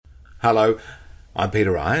Hello, I'm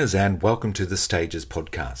Peter Ayers and welcome to the Stages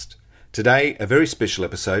podcast. Today, a very special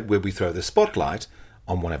episode where we throw the spotlight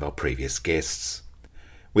on one of our previous guests.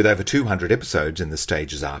 With over 200 episodes in the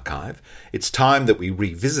Stages archive, it's time that we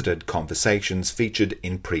revisited conversations featured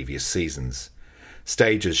in previous seasons.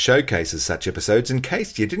 Stages showcases such episodes in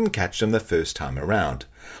case you didn't catch them the first time around,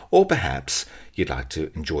 or perhaps you'd like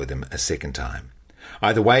to enjoy them a second time.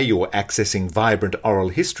 Either way, you're accessing vibrant oral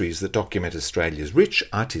histories that document Australia's rich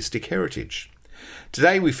artistic heritage.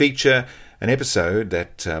 Today we feature an episode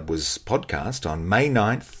that was podcast on May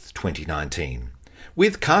 9th, 2019,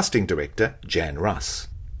 with casting director Jan Russ.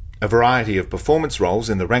 A variety of performance roles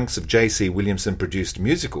in the ranks of J.C. Williamson-produced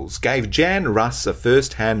musicals gave Jan Russ a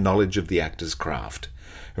first-hand knowledge of the actor's craft.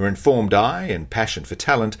 Her informed eye and passion for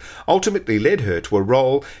talent ultimately led her to a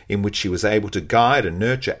role in which she was able to guide and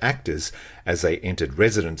nurture actors as they entered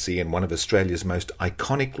residency in one of Australia's most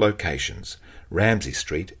iconic locations, Ramsay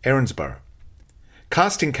Street, Erinsborough.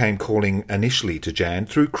 Casting came calling initially to Jan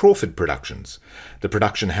through Crawford Productions, the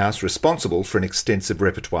production house responsible for an extensive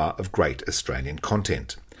repertoire of great Australian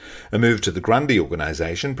content. A move to the Grundy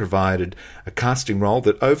organisation provided a casting role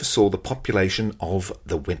that oversaw the population of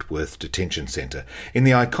the Wentworth Detention Centre in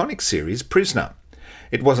the iconic series Prisoner.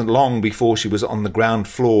 It wasn't long before she was on the ground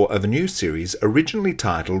floor of a new series originally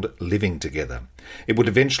titled Living Together. It would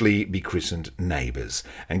eventually be christened Neighbours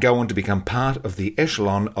and go on to become part of the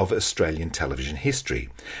echelon of Australian television history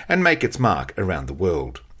and make its mark around the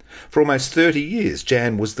world. For almost 30 years,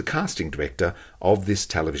 Jan was the casting director of this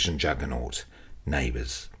television juggernaut,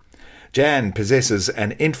 Neighbours. Jan possesses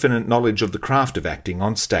an infinite knowledge of the craft of acting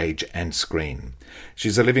on stage and screen.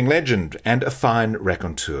 She's a living legend and a fine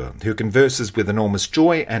raconteur who converses with enormous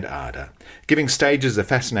joy and ardour, giving stages a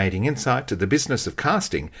fascinating insight to the business of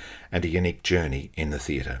casting and a unique journey in the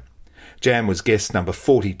theatre. Jan was guest number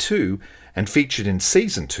 42 and featured in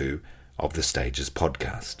Season 2 of the Stages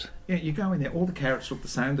podcast. Yeah, you go in there, all the carrots look the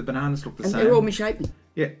same, the bananas look the same. And they're all misshapen.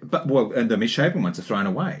 Yeah, and the misshapen ones are thrown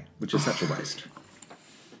away, which is such a waste.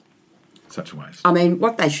 Such a waste. I mean,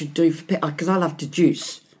 what they should do, because I love to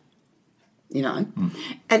juice, and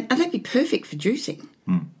that'd be perfect for juicing.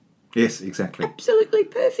 Yes, exactly. Absolutely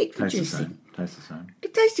perfect for juicing. Tastes the same.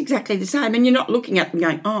 It tastes exactly the same, and you're not looking at them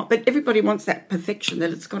going, oh, but everybody wants that perfection,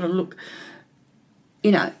 that it's got to look,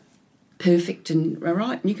 perfect and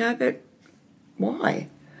right. And you go, but why?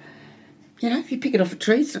 If you pick it off a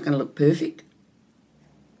tree, it's not going to look perfect.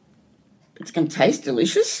 It's going to taste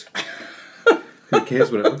delicious. Who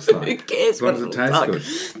cares what it looks like? Who cares as long as it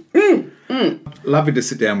tastes good. Lovely to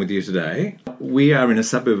sit down with you today. We are in a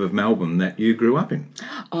suburb of Melbourne that you grew up in.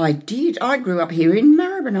 I did. I grew up here in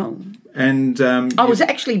Maribyrnong. And I was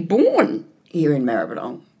actually born here in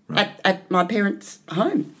Maribyrnong, right, at my parents'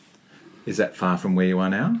 home. Is that far from where you are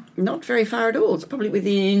now? Not very far at all. It's probably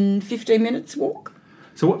within 15 minutes walk.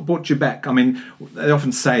 So what brought you back? I mean, they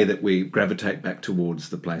often say that we gravitate back towards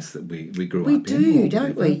the place that we grew up in. We do,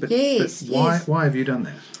 don't we? Yes. Why have you done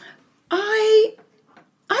that? I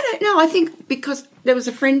don't know. I think because there was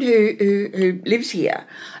a friend who lives here,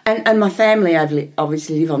 and my family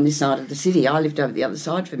obviously live on this side of the city. I lived over the other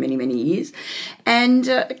side for many, many years. And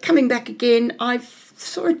coming back again, I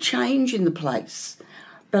saw a change in the place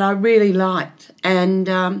that I really liked. And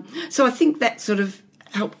so I think that sort of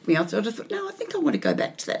helped me. I sort of thought, no, I think I want to go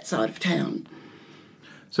back to that side of town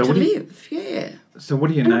to live, yeah. So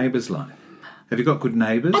what are your neighbours like? Have you got good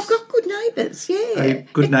neighbours? I've got good neighbours, yeah.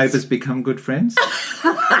 Good neighbours become good friends?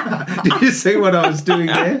 Did you see what I was doing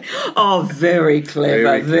there? Oh, very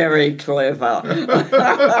clever, very clever.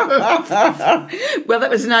 Well, that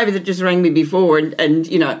was a neighbour that just rang me before and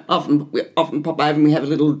often pop over and we have a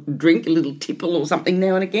little drink, a little tipple or something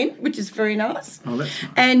now and again, which is very nice. Oh, that's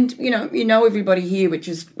nice. And, you know everybody here, which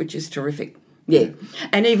is terrific. Yeah,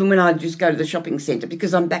 and even when I just go to the shopping centre,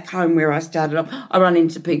 because I'm back home where I started off, I run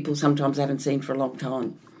into people sometimes I haven't seen for a long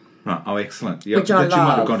time. Right, oh, excellent. Yeah, which I love. That you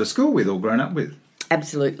might have gone to school with or grown up with.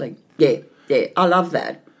 Absolutely, yeah, I love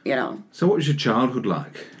that, So what was your childhood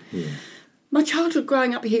like here? My childhood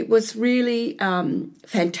growing up here was really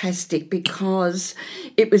fantastic because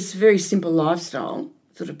it was a very simple lifestyle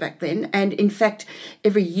sort of back then. And in fact,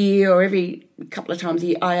 every year or every couple of times a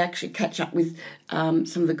year, I actually catch up with some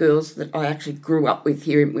of the girls that I actually grew up with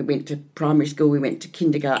here. We went to primary school, we went to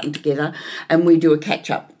kindergarten together, and we do a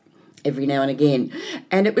catch-up. every now and again.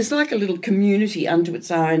 And it was like a little community unto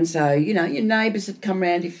its own. So, you know, your neighbours would come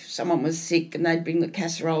round if someone was sick and they'd bring the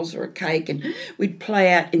casseroles or a cake, and we'd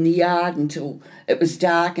play out in the yard until it was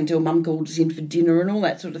dark, until Mum called us in for dinner and all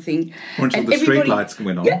that sort of thing. Or until the street lights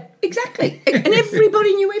went on. Yeah, exactly. And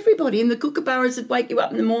everybody knew everybody. And the kookaburras would wake you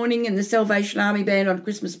up in the morning, and the Salvation Army band on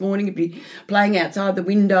Christmas morning would be playing outside the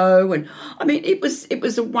window. And, I mean, it was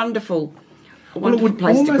a wonderful... Well, it would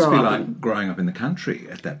place almost to be grow like up. growing up in the country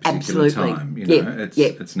at that particular Absolutely. time. You Yeah, know, yeah.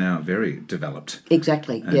 it's now very developed.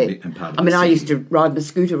 Exactly, and, yeah. and part of I mean, the I city. used to ride my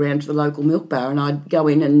scooter around to the local milk bar, and I'd go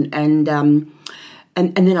in and then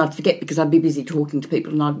I'd forget because I'd be busy talking to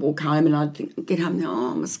people, and I'd walk home and I'd think, get home,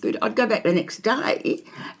 oh, my scooter. I'd go back the next day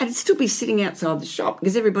and it'd still be sitting outside the shop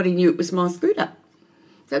because everybody knew it was my scooter.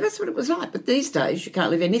 So that's what it was like. But these days, you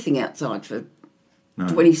can't leave anything outside for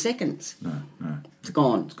 20 seconds. No. It's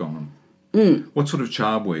gone. It's gone. What sort of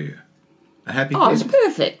child were you? A happy Oh, it kid? was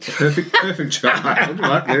perfect. Perfect child.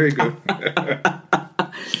 Right, very good.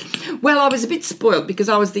 Well, I was a bit spoilt because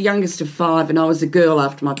I was the youngest of 5 and I was a girl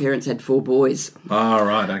after my parents had 4 boys. Oh,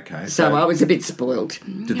 right, okay. So I was a bit spoilt.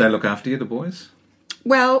 Did they look after you, the boys?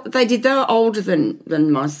 Well, they did. They were older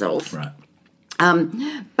than myself. Right.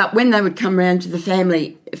 But when they would come round to the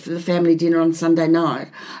family for the family dinner on Sunday night,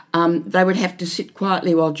 they would have to sit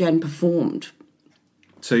quietly while Jan performed.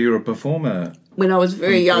 So you're a performer? When I was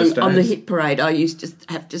very From young, first on the days? hit parade, I used to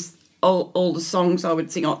have to all the songs I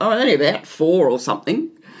would sing. I was only about 4 or something,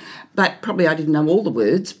 but probably I didn't know all the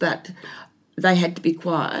words. But they had to be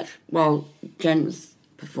quiet while Jan was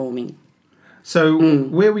performing. So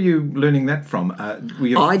where were you learning that from? Were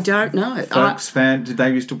you I don't know. folks fan? Did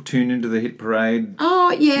they used to tune into the hit parade?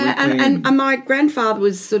 Oh yeah, weekly and my grandfather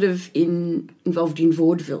was sort of involved in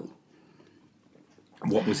vaudeville,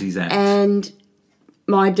 What was his act? and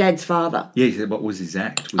my dad's father. Yeah, what was his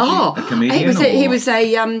act? Was he a comedian? He or- was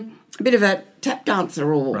a bit of a tap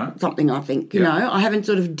dancer or Right. something, I think. You Yeah. know, I haven't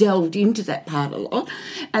sort of delved into that part a lot.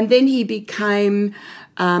 And then he became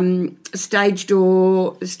a stage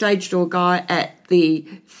door guy at the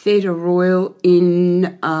Theatre Royal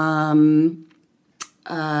in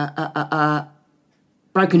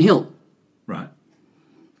Broken Hill, Right.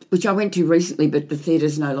 which I went to recently, but the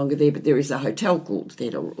theatre's no longer there. But there is a hotel called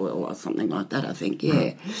Theatre Royal or something like that, I think.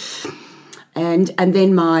 Yeah. And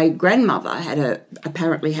then my grandmother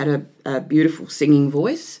apparently had a beautiful singing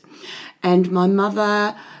voice, and my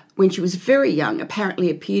mother, when she was very young, apparently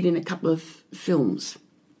appeared in a couple of films,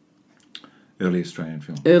 Early Australian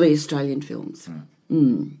film. early Australian films.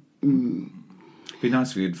 Be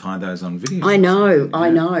nice if you'd find those on video. I know,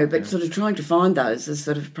 but sort of trying to find those is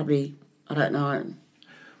sort of probably, I don't know.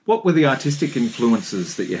 What were the artistic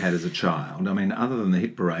influences that you had as a child? I mean, other than the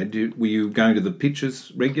hit parade, were you going to the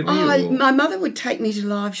pictures regularly? or? My mother would take me to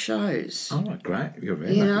live shows. Oh, great. You're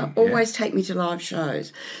very You lucky. know, always take me to live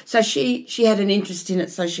shows. So she had an interest in it,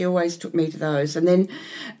 so she always took me to those. And then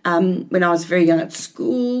when I was very young at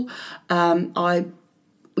school, I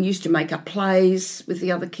used to make up plays with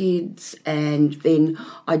the other kids, and then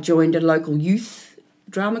I joined a local youth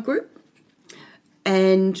drama group.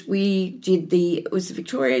 And we did it was the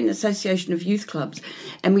Victorian Association of Youth Clubs,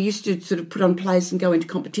 and we used to sort of put on plays and go into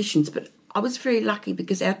competitions. But I was very lucky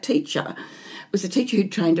because our teacher was a teacher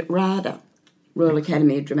who'd trained at RADA, Royal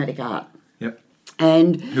Academy of Dramatic Art. Yep.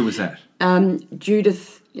 And Who was that?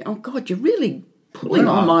 Judith, oh God, you're really pulling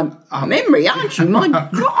Well, on my memory, aren't you? My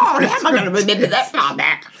God, how am I going to remember that far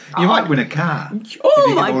back? You might win a car. Oh if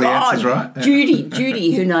you my get all the God, answers right.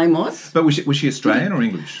 Judy, her name was. But was she Australian or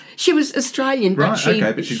English? She was Australian, but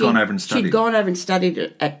Right, but she'd gone over and studied. She'd gone over and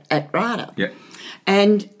studied at RADA. Yeah.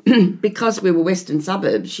 And because we were Western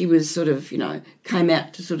suburbs, she was sort of, came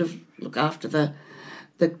out to sort of look after the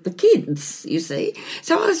kids, you see.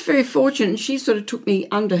 So I was very fortunate. She sort of took me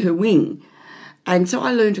under her wing. And so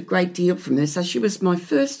I learned a great deal from her. So she was my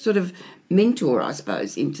first sort of mentor, I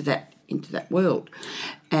suppose, into that world.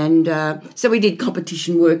 And so we did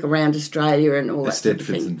competition work around Australia and all that sort of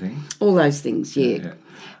Stedfords thing. and things. All those things, yeah.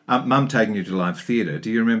 Mum taking you to live theatre.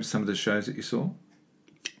 Do you remember some of the shows that you saw?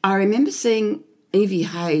 I remember seeing Evie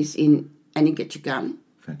Hayes in Annie Get Your Gun.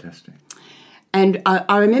 Fantastic. And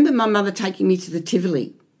I remember my mother taking me to the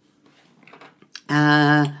Tivoli.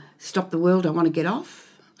 Stop the World, I Want to Get Off,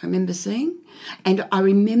 I remember seeing. And I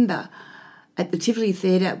remember at the Tivoli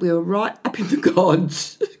Theatre, we were right up in the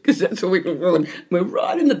gods, because that's what we were doing. We were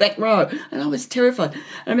right in the back row, and I was terrified.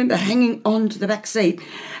 I remember hanging on to the back seat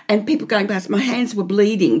and people going past. My hands were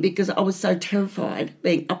bleeding because I was so terrified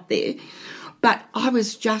being up there. But I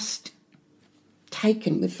was just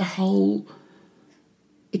taken with the whole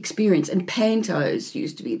experience. And pantos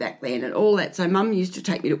used to be back then and all that. So Mum used to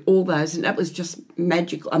take me to all those, and that was just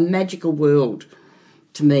magical, a magical world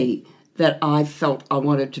to me that I felt I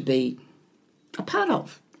wanted to be a part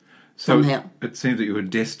of. So somehow. it seemed that you were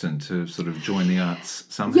destined to sort of join the arts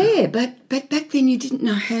somehow. Yeah, but back then you didn't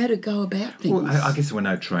know how to go about things. Well, I guess there were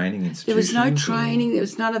no training institutions. There was no training. There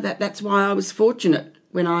was none of that. That's why I was fortunate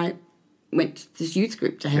when I went to this youth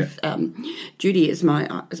group to have Judy as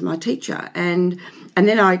my teacher, and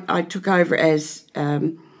then I took over as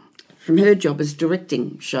from her job as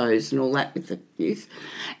directing shows and all that with the youth,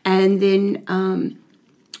 and then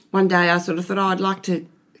one day I sort of thought I'd like to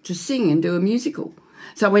sing and do a musical.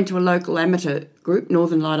 So I went to a local amateur group,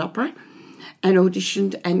 Northern Light Opera, and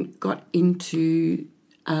auditioned and got into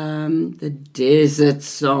the Desert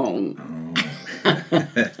Song.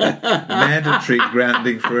 Mandatory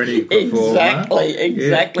grounding for any performer. Exactly.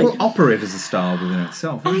 Yeah. Well, operette is a style within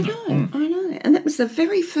itself. I Isn't know. And that was the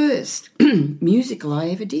very first musical I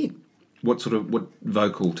ever did. What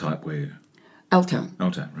vocal type were you? Alto.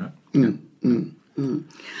 Alto, right?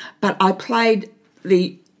 But I played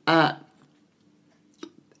the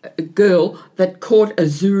girl that caught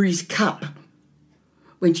Azuri's cup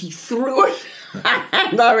when she threw it.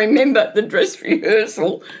 And I remember the dress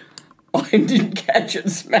rehearsal, I didn't catch it,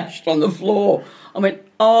 smashed on the floor. I went,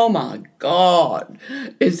 oh my God,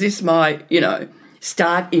 is this my,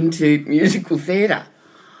 start into musical theatre?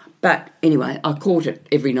 But anyway, I caught it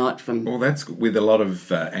every night from... Well, that's with a lot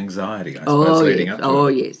of anxiety, I suppose, leading up to it. Oh,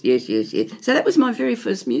 yes. So that was my very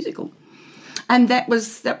first musical. And that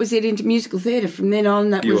was it into musical theatre. From then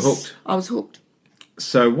on, You were hooked. I was hooked.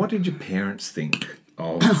 So what did your parents think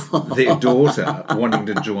of their daughter wanting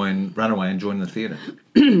to run away and join the theatre?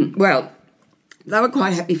 Well, they were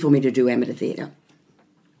quite happy for me to do amateur theatre.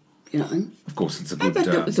 Of course, it's a good...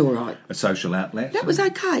 That was all right. A social outlet. That was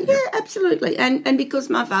okay. Yeah, absolutely. And because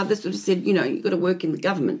my father sort of said, you've got to work in the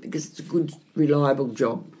government because it's a good, reliable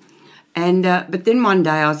job. And but then one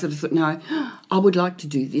day I sort of thought, no, I would like to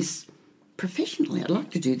do this professionally. I'd like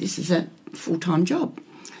to do this as a full-time job.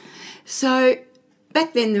 So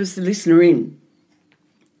back then there was the Listener In.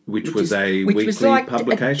 Which was a weekly was like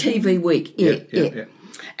publication? A TV week, yeah.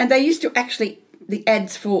 And they used to actually, the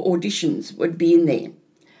ads for auditions would be in there.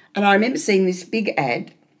 And I remember seeing this big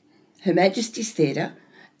ad, Her Majesty's Theatre,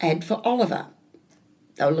 ad for Oliver.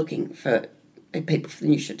 They were looking for people from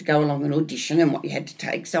the newsroom to go along and audition and what you had to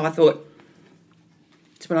take. So I thought,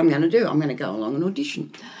 that's what I'm going to do. I'm going to go along and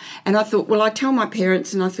audition. And I thought, well, I tell my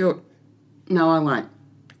parents, and I thought, no, I won't.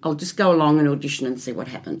 I'll just go along and audition and see what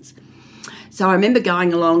happens. So I remember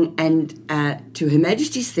going along and to Her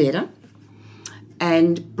Majesty's Theatre,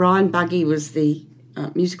 and Brian Buggy was the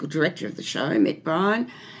musical director of the show. I met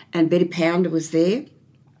Brian, and Betty Pounder was there.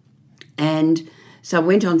 And so I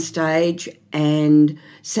went on stage and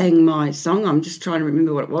sang my song. I'm just trying to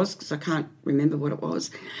remember what it was because I can't remember what it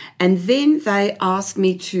was. And then they asked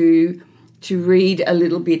me to read a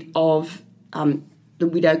little bit of the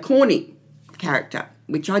Widow Corney character,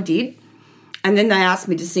 which I did. And then they asked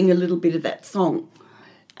me to sing a little bit of that song.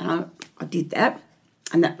 And I did that,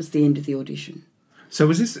 and that was the end of the audition. So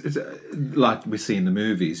was this like we see in the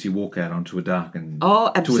movies? You walk out onto a darkened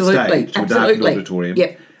absolutely, to a stage, to a darkened auditorium,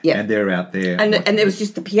 yep, and they're out there, and there was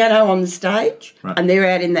just the piano on the stage, right. And they're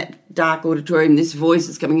out in that dark auditorium. This voice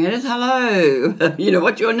is coming out, hello,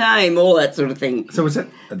 what's your name, all that sort of thing. So was that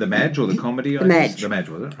the Madge or the comedy? The Madge. The Madge,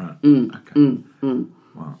 was it? Right.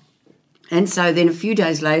 Wow. And so then a few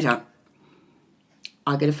days later,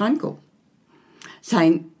 I get a phone call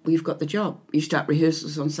saying, we've got the job. You start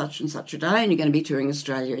rehearsals on such and such a day and you're going to be touring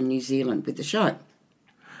Australia and New Zealand with the show.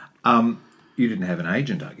 You didn't have an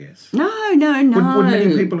agent, I guess. No. Would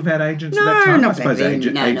many people have had agents at that time? Not I suppose back then.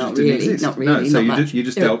 agents not didn't really, exist. Not really. No, so not you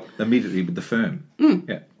just dealt immediately with the firm.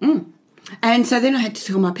 And so then I had to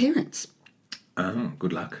tell my parents.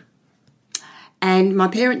 Good luck. And my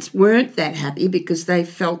parents weren't that happy because they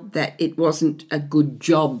felt that it wasn't a good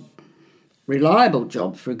job, reliable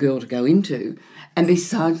job for a girl to go into. And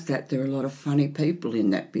besides that, there are a lot of funny people in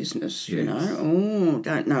that business, Yes. Oh,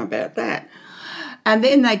 don't know about that. And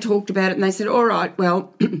then they talked about it and they said, all right,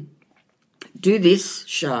 well, do this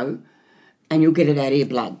show and you'll get it out of your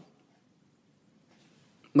blood.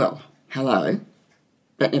 Well, hello.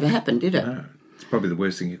 That never happened, did it? No, it's probably the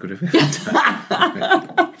worst thing you could have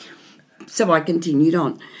ever done. So I continued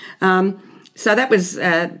on. So that was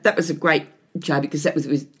a great show because that was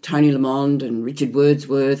with Tony Lamond and Richard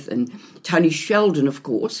Wordsworth and Tony Sheldon, of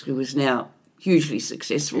course, who was now hugely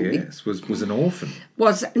successful. Yes, was an orphan.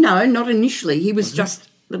 No, not initially. He was just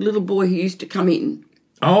the little boy who used to come in.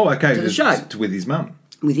 Oh, okay. To the show. With his mum.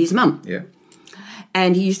 With his mum. Yeah.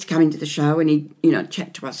 And he used to come into the show and he'd,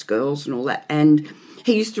 chat to us girls and all that. And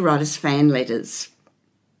he used to write us fan letters.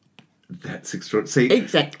 That's extraordinary. See,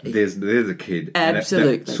 Exactly. There's a kid.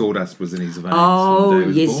 Absolutely. And that sawdust was in his veins. Oh,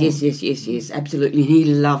 from the day he was yes, born. absolutely. And he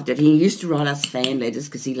loved it. He used to write us fan letters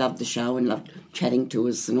because he loved the show and loved chatting to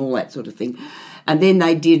us and all that sort of thing. And then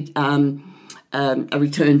they did a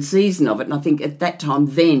return season of it. And I think at that time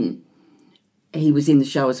then he was in the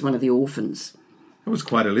show as one of the orphans. It was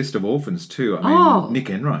quite a list of orphans too. I mean, Nick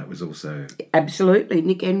Enright was also... Absolutely.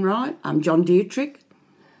 Nick Enright, John Dietrich.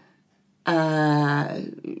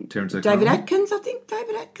 Terence O'Connell. David Atkins, I think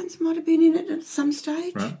David Atkins might have been in it at some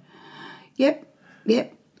stage. Right. Yep.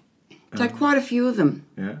 So quite a few of them.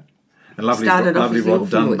 Yeah. And lovely Started off as the Rod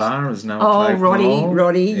orphan boys. Dunbar as Noah Claypole.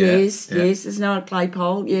 Roddy, Yeah, yes, as Noah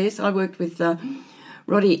Claypole, yes. I worked with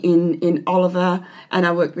Roddy in Oliver, and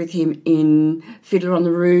I worked with him in Fiddler on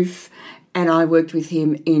the Roof, and I worked with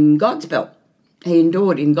him in Godspell. He and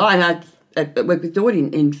Dord in God, and I worked with Dord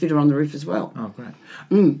in Fiddler on the Roof as well. Oh, great.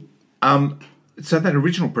 So that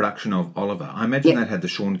original production of Oliver, I imagine that had the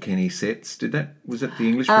Sean Kenny sets. Was it the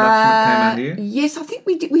English production that came out here? Yes, I think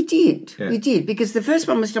we did. Yeah. We did, because the first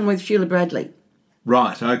one was done with Sheila Bradley.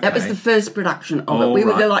 Right, okay. That was the first production of it. We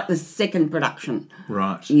were like the second production.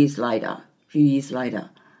 Right. A few years later.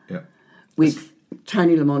 Yeah. With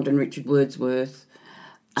Tony Lamond and Richard Wordsworth.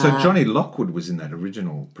 So Johnny Lockwood was in that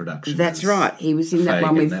original production. That's right. He was in that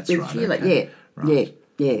one with Sheila. Okay. Yeah. Right.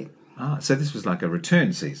 Yeah. So this was like a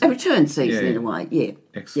return season. A return season in a way, yeah.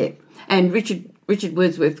 Excellent. Yeah. And Richard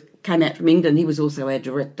Wordsworth came out from England. He was also our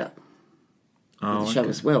director of the show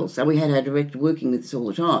as well. So we had our director working with us all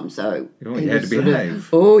the time. So he had to behave.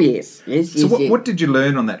 Yes. So what did you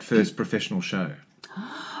learn on that first professional show?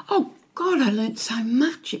 Oh God, I learnt so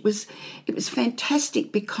much. It was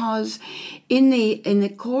fantastic because in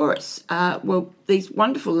the chorus, these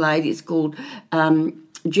wonderful ladies called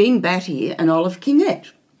Jean Batty and Olive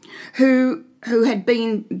Kingett, who had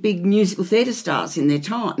been big musical theatre stars in their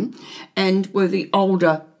time and were the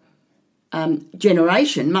older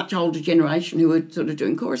generation, much older generation, who were sort of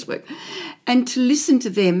doing chorus work. And to listen to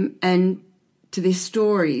them and to their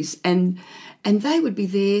stories, and they would be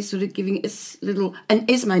there sort of giving us little... And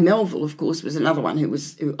Esme Melville, of course, was another one who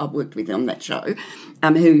I worked with on that show,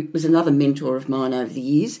 who was another mentor of mine over the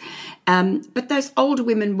years. But those older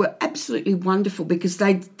women were absolutely wonderful because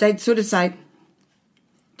they'd sort of say,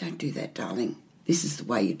 "Don't do that, darling. This is the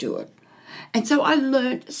way you do it." And so I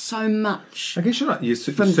learnt so much. I guess you're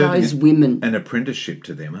from those women. An apprenticeship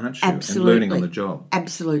to them, aren't you? Absolutely. And learning on the job.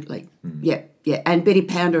 Absolutely. Yeah. And Betty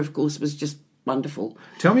Pounder, of course, was just wonderful.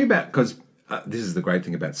 Tell me about, because this is the great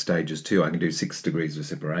thing about stages too. I can do 6 degrees of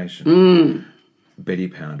separation. Betty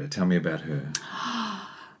Pounder, tell me about her.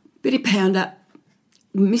 Betty Pounder,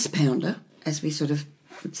 Miss Pounder, as we sort of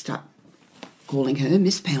would start calling her,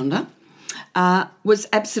 Miss Pounder, was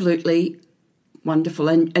absolutely wonderful.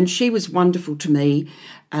 And she was wonderful to me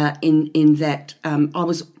in that I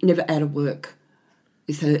was never out of work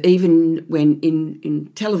with her. Even when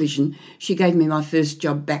in television, she gave me my first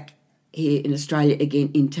job back here in Australia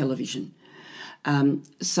again in television.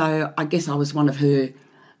 So I guess I was one of her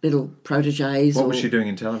little proteges. What was she doing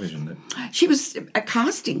in television? She was a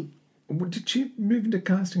casting. Did she move into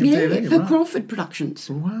casting? Yeah, TV? for Right. Crawford Productions.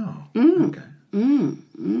 Wow. Okay.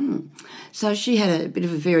 So she had a bit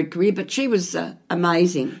of a varied career, but she was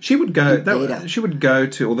amazing. She would go. Theatre. She would go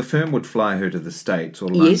to, or the firm would fly her to the States or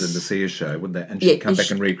London to see a show, would they? And she'd come back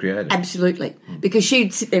and recreate it. Absolutely, because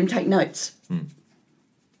she'd sit there and take notes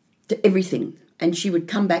to everything, and she would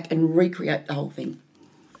come back and recreate the whole thing.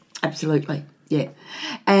 Absolutely, yeah.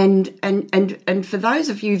 And for those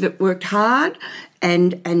of you that worked hard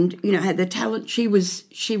and had the talent, she was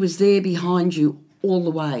there behind you all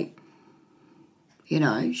the way.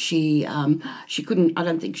 She couldn't. I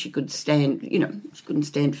don't think she could stand. She couldn't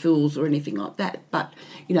stand fools or anything like that. But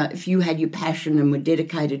if you had your passion and were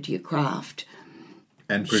dedicated to your craft,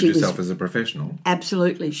 and proved yourself as a professional,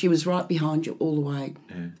 absolutely, she was right behind you all the way,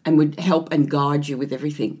 and would help and guide you with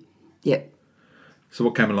everything. Yep. So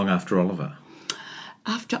what came along after Oliver?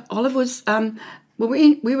 After Oliver was,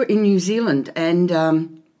 we were in New Zealand, and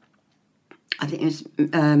I think it was.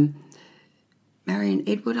 Marion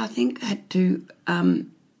Edward, I think, had to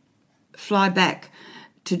fly back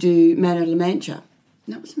to do Man of La Mancha.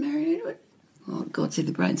 That was Marion Edward? Oh, God, see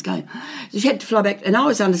the brain's going. So she had to fly back, and I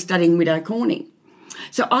was understudying Widow Corney.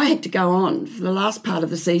 So I had to go on for the last part of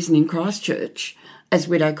the season in Christchurch as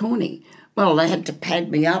Widow Corney. Well, they had to pad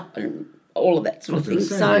me up and all of that sort of thing.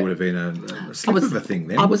 So it would have been a slip of a thing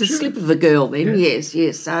then. I was a slip of a girl then, yes.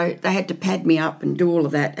 So they had to pad me up and do all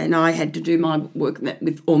of that, and I had to do my work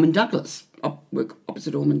with Ormond Douglas. I work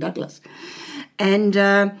opposite Ormond Douglas. And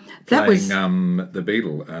that was the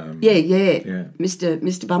Beatle. yeah,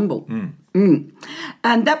 Mr. Bumble.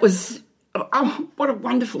 And that was what a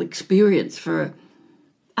wonderful experience for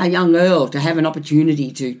a young Earl to have an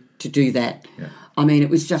opportunity to do that. Yeah. I mean, it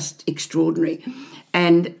was just extraordinary.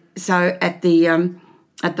 And so at the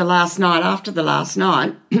last night, after the last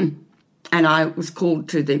night, and I was called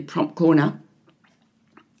to the prompt corner,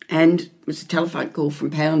 and it was a telephone call from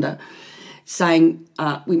Pounder saying,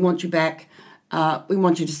 we want you back, we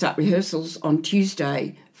want you to start rehearsals on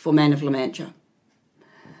Tuesday for Man of La Mancha.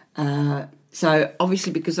 So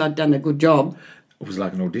obviously because I'd done a good job. It was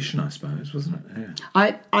like an audition, I suppose, wasn't it?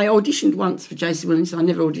 Yeah. I auditioned once for JC Williams, I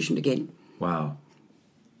never auditioned again. Wow.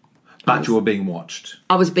 But you were being watched.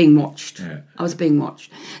 I was being watched. Yeah. I was being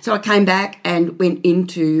watched. So I came back and went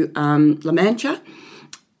into La Mancha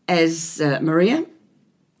as Maria,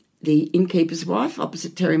 the innkeeper's wife,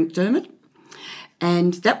 opposite Terry McDermott.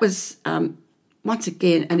 And that was, once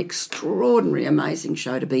again, an extraordinary, amazing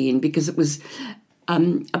show to be in because it was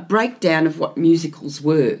a breakdown of what musicals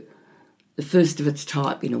were, the first of its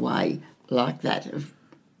type in a way, like that, of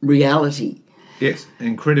reality. Yes, an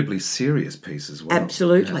incredibly serious piece as well.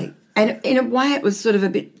 Absolutely. Yeah. And in a way it was sort of a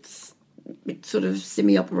bit sort of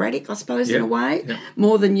semi-operatic, I suppose, in a way,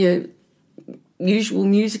 more than your usual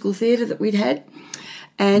musical theatre that we'd had.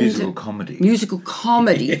 And musical comedy. Musical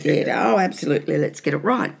comedy theatre. Oh, absolutely. Let's get it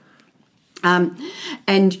right. And,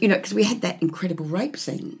 because we had that incredible rape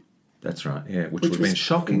scene. That's right, yeah, which would have been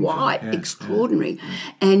shocking. Quite extraordinary. Yeah.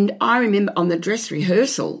 And I remember on the dress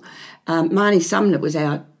rehearsal, Marnie Sumner was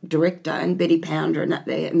our director and Betty Pounder and that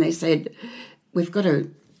there, and they said, we've got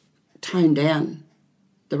to tone down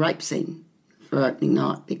the rape scene for opening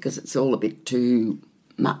night because it's all a bit too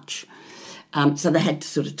much. So they had to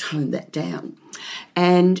sort of tone that down.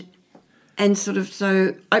 And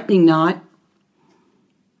so opening night,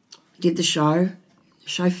 did the show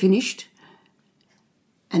finished,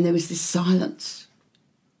 and there was this silence.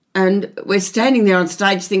 And we're standing there on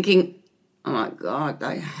stage thinking, oh my God,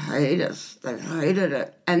 they hate us. They hated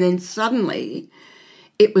it. And then suddenly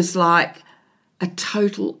it was like a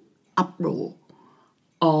total uproar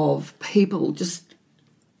of people just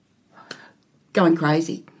going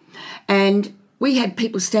crazy. And we had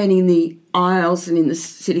people standing in the aisles and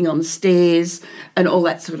sitting on the stairs and all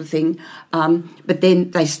that sort of thing. But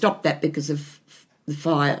then they stopped that because of the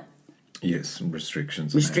fire. Yes, and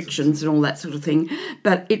restrictions and all that sort of thing.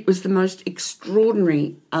 But it was the most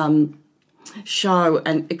extraordinary show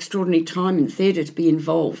and extraordinary time in theatre to be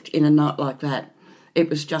involved in a night like that. It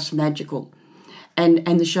was just magical.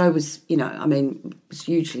 And the show was, was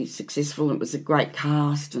hugely successful. It was a great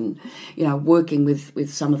cast and, working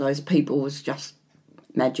with some of those people was just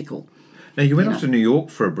magical. Now, you went off to New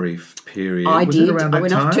York for a brief period. I was did. It around that I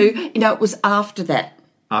went time? off to, it was after that.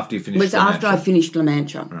 After you finished It was La after I Mancha? finished La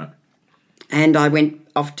Mancha. Right. And I went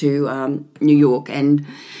off to New York and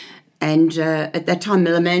at that time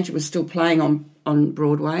La Mancha was still playing on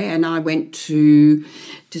Broadway, and I went to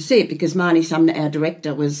see it because Marnie Sumner, our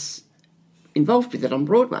director, was involved with it on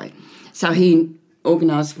Broadway. So he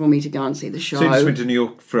organised for me to go and see the show. So you just went to New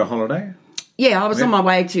York for a holiday? Yeah, I was on my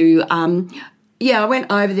way to... I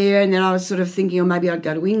went over there and then I was sort of thinking, maybe I'd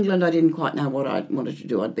go to England. I didn't quite know what I wanted to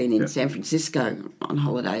do. I'd been in San Francisco on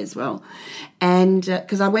holiday as well. And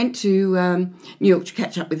because I went to New York to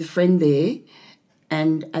catch up with a friend there,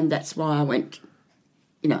 and that's why I went...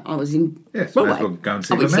 I was in Broadway. Well go and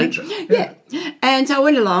see La Mancha. Yeah. And so I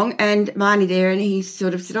went along and Marnie there and he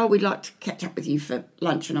sort of said, we'd like to catch up with you for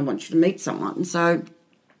lunch and I want you to meet someone. And so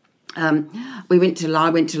I went to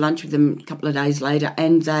lunch with them a couple of days later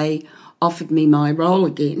and they offered me my role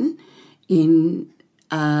again in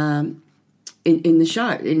the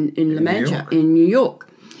show, in La Mancha, in New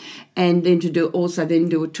York. And then to do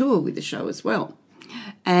a tour with the show as well.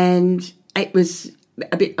 And it was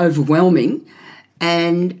a bit overwhelming.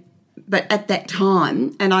 But at that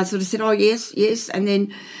time, and I sort of said, yes. And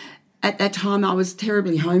then at that time I was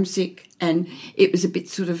terribly homesick and it was a bit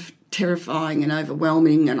sort of terrifying and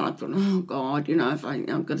overwhelming. And I thought, oh God, if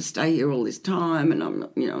I've got to stay here all this time and I'm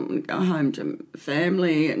going to go home to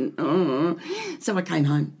family. And so I came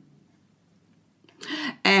home.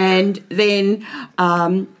 And then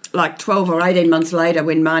 12 or 18 months later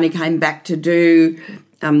when Marnie came back to do...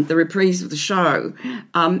 the reprise of the show,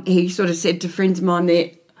 he sort of said to friends of mine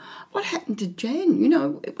there, what happened to Jan?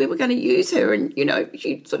 We were going to use her and,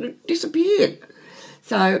 she sort of disappeared.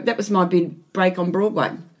 So that was my big break on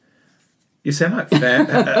Broadway. You sound like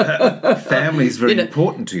family's very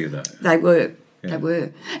important to you, though. They were. They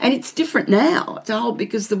were. And it's different now. It's a whole,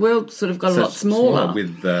 because the world sort of got a lot smaller.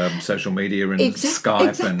 With social media and Skype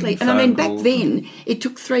exactly. and I mean, back calls then, it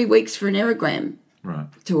took 3 weeks for an aerogram right.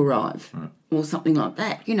 to arrive or something like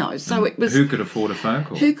that, you know. So it was... Who could afford a phone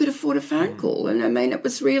call? Who could afford a phone call? And I mean, it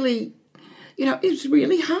was really, you know, it was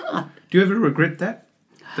really hard. Do you ever regret that?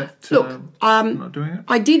 Look, not doing it?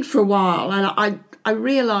 I did for a while, and I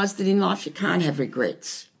realised that in life you can't have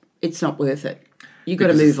regrets. It's not worth it. You've got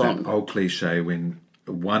to move on. That old cliche when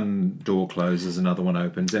one door closes, another one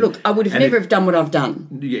opens. And, Look, I would have never have done what I've done.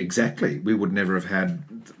 Yeah, exactly. We would never have had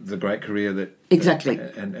the great career that... Exactly.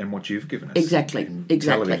 And what you've given us. Exactly.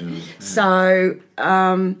 Television. Yeah. So,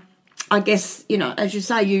 I guess, you know, as you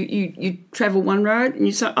say, you travel one road, and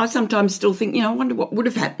I sometimes still think, you know, I wonder what would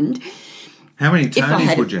have happened. How many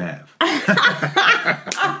Tonys would you have?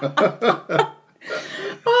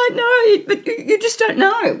 I know, but you just don't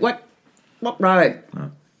know what road,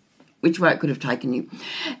 which way it could have taken you.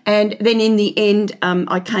 And then in the end,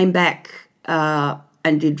 I came back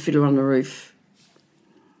and did Fiddler on the Roof.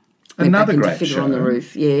 Another great show. Fiddler on the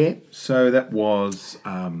Roof, yeah. So that was,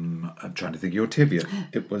 I'm trying to think, your Tevye.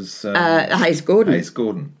 It was... Hayes Gordon. Hayes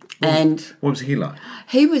Gordon. What was he like?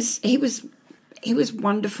 He was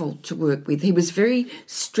wonderful to work with. He was very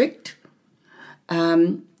strict.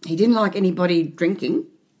 He didn't like anybody drinking.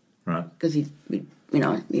 Right. Because he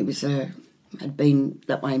was had been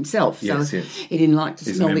that way himself. So yes. he didn't like to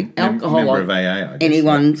smell the alcohol member on of AA, I guess.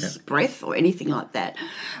 anyone's breath or anything like that.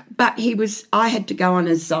 But I had to go on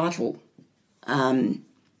as Zytel. And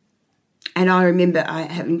I remember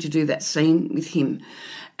having to do that scene with him.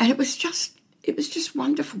 And it was just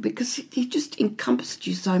wonderful because he just encompassed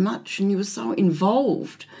you so much and you were so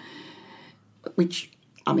involved, which,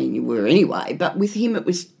 I mean, you were anyway, but with him it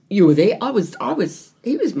was, you were there.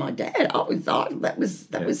 He was my dad. That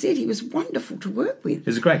was it. He was wonderful to work with. He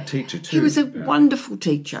was a great teacher too. He was a wonderful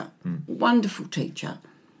teacher. Wonderful teacher.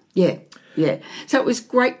 Yeah. So it was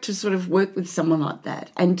great to sort of work with someone like that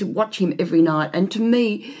and to watch him every night. And to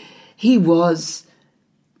me, he was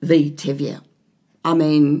the Tevye. I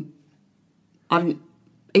mean,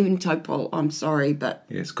 even Topol, I'm sorry, but...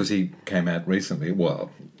 Yes, because he came out recently,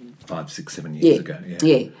 5, 6, 7 years ago.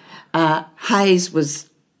 Yeah. Hayes was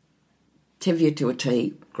Tevye to a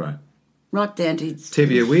T. Great. Right down to his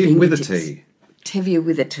Tevye with a T. Tevye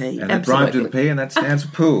with a T, and absolutely. it rhymed with a P, and that stands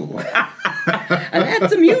for pool. And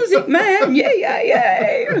that's the music, man.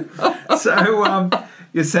 Yeah. So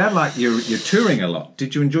you sound like you're touring a lot.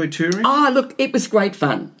 Did you enjoy touring? Oh, look, it was great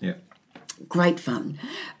fun. Yeah. Great fun.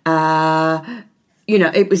 You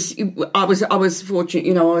know, it was. I was fortunate.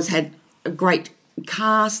 You know, I had a great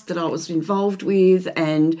cast that I was involved with,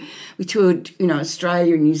 and we toured. You know,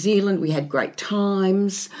 Australia and New Zealand. We had great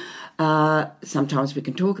times. Sometimes we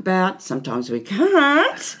can talk about, sometimes we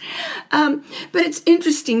can't. But it's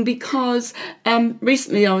interesting because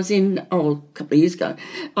recently I was a couple of years ago,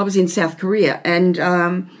 I was in South Korea, and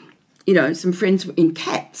you know, some friends were in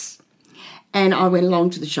Cats. And I went along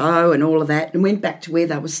to the show and all of that and went back to where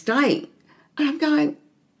they were staying. And I'm going,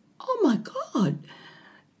 oh, my God,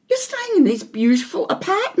 you're staying in these beautiful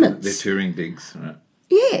apartments. They're touring digs, right?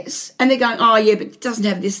 Yes. And they're going, oh, yeah, but it doesn't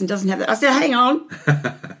have this and doesn't have that. I said, hang on.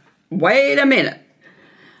 Wait a minute.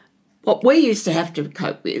 What we used to have to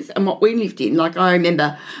cope with and what we lived in, like I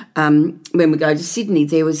remember when we go to Sydney,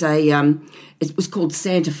 there was it was called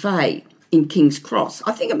Santa Fe in King's Cross.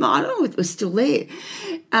 I don't know if it was still there.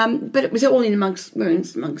 But it was all amongst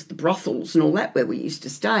the brothels and all that where we used to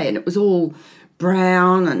stay, and it was all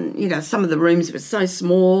brown, and, you know, some of the rooms were so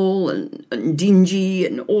small and dingy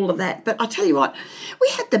and all of that. But I tell you what, we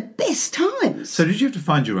had the best times. So did you have to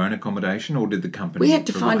find your own accommodation, or did the company We had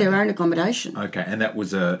to provide find our own accommodation. Okay, and that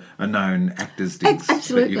was a known actors' digs?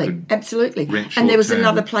 Absolutely. And there was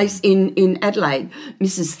another place in Adelaide,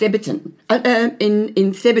 Mrs. Theberton.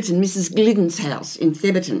 In Theberton, Mrs. Glidden's house in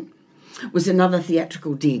Theberton was another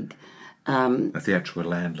theatrical dig. A theatrical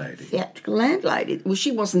landlady. Well,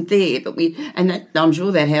 she wasn't there, but I'm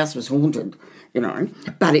sure that house was haunted, you know.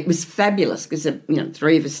 But it was fabulous because, you know,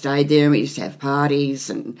 3 of us stayed there and we used to have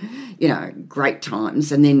parties and, you know, great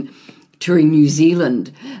times. And then touring New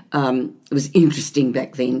Zealand was interesting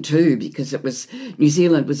back then too, because New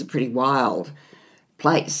Zealand was a pretty wild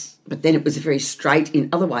place, but then it was very straight in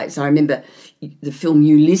other ways. I remember the film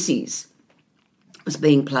Ulysses was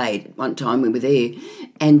being played at one time when we were there,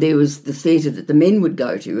 and there was the theatre that the men would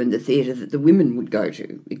go to and the theatre that the women would go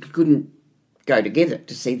to. We couldn't go together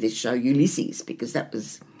to see this show Ulysses because that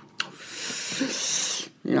was,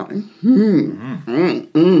 you know,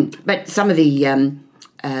 But some of the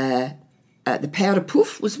Powder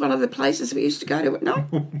Puff was one of the places we used to go to at night.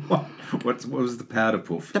 What was the powder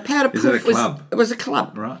puff? The powder puff Is it a club? was a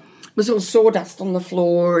club. Right. It was all sawdust on the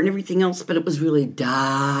floor and everything else, but it was really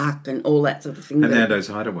dark and all that sort of thing. And Nando's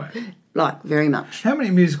Hideaway. Like, very much. How many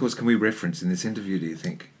musicals can we reference in this interview, do you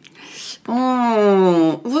think?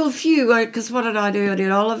 Oh, well, a few, because what did I do? I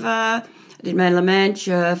did Oliver, I did Man La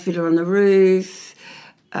Mancha, Fiddler on the Roof,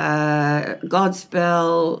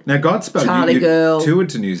 Godspell. Now, Godspell, Charlie you Girl. toured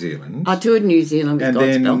to New Zealand. I toured New Zealand with and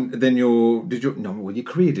Godspell. then your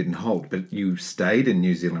career didn't halt, but you stayed in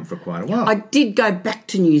New Zealand for quite a while. I did go back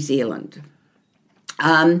to New Zealand.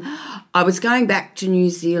 I was going back to New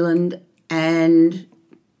Zealand and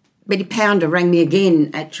Betty Pounder rang me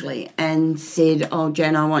again, actually, and said, "Oh,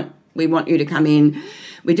 Jan, we want you to come in.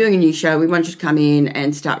 We're doing a new show. We want you to come in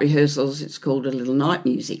and start rehearsals. It's called A Little Night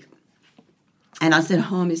Music." And I said,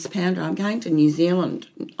 "Oh, Miss Pounder, I'm going to New Zealand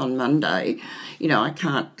on Monday. I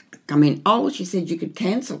can't come in." "Oh," she said, "you could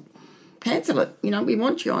cancel it. We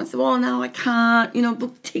want you." I said, "Well, no, I can't.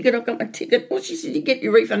 Book ticket. I've got my ticket." Well, she said, "You get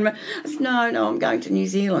your refund." I said, No, I'm going to New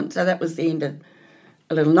Zealand." So that was the end of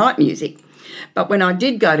A Little Night Music. But when I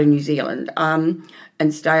did go to New Zealand and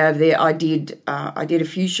stay over there, I did a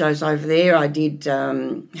few shows over there. I did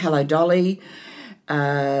Hello Dolly,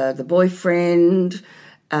 The Boyfriend,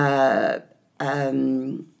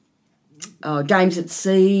 Dames at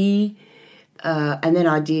Sea, and then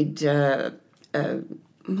I did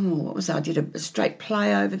what was that? I did a straight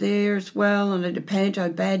play over there as well, and I did a panto,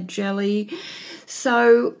 Bad Jelly.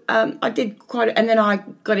 So I did and then I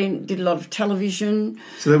did a lot of television.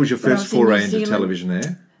 So that was your first foray into Zealand. Television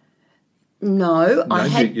there? No, I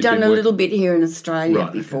had done a little bit here in Australia Right,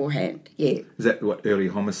 okay. beforehand. Yeah, Is that what, early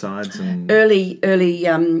Homicides and early,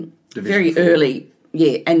 very 4? early.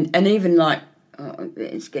 Yeah, and even like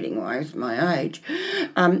it's getting away with my age.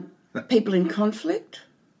 People in Conflict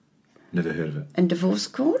Never heard of it. and Divorce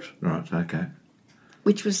Court, Right, okay.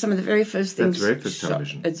 which was some of the very first things. That's very first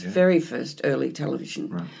television, It's yeah. very first early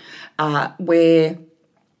television, Right. where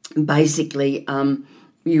basically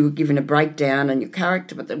you were given a breakdown and your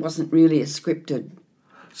character, but there wasn't really a scripted.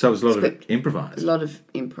 So it was a lot of Script. improvised. A lot of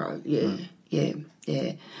improv, yeah.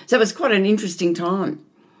 So it was quite an interesting time.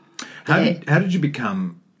 How did you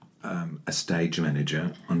become a stage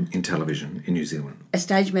manager in television in New Zealand? A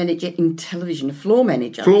stage manager in television, a floor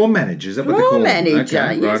manager. Floor manager, is that what they call Floor it? manager,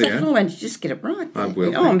 Okay, yes, rightio. a floor manager. Just get it right. I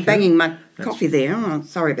will, I'm thank you. banging my coffee there. Oh,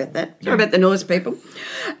 sorry about that. Sorry about the noise, people.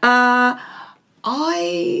 How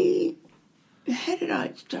did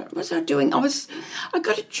I start? What was I doing? I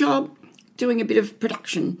got a job doing a bit of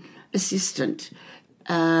production assistant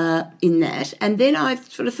in that, and then I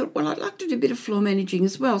sort of thought, well, I'd like to do a bit of floor managing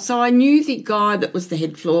as well. So I knew the guy that was the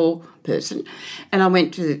head floor person, and I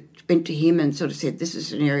went to him and sort of said, this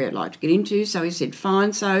is an area I'd like to get into. So he said,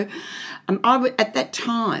 fine. So at that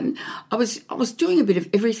time, I was doing a bit of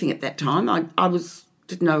everything at that time. I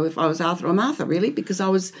didn't know if I was Arthur or Martha, really, because I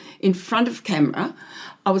was in front of camera,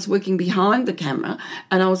 I was working behind the camera,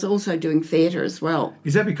 and I was also doing theatre as well.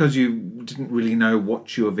 Is that because you didn't really know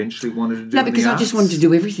what you eventually wanted to do? No, because I just wanted to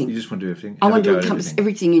do everything. You just want to do everything? I Have a wanted go to at encompass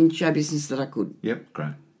everything in show business that I could. Yep,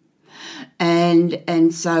 great.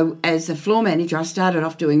 And so as a floor manager, I started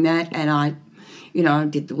off doing that, and I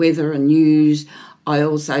did the weather and news. I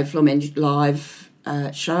also floor managed live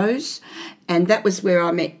shows, and that was where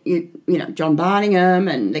I met John Barningham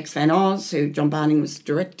and Lex Van Oz, who John Barningham was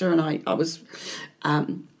director, and I was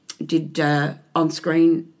did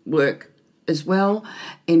on-screen work as well.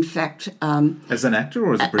 In fact, As an actor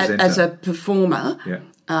or as a presenter? as a performer, Yeah.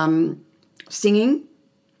 singing,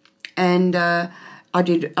 and I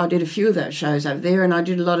did a few of those shows over there, and I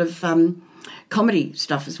did a lot of comedy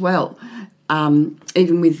stuff as well,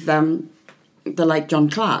 even with the late John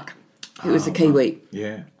Clark, who was a Kiwi, Right.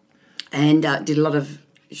 Yeah. and did a lot of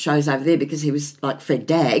shows over there because he was like Fred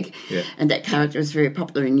Dagg, Yeah. and that character was very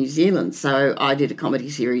popular in New Zealand. So I did a comedy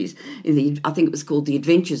series, I think it was called The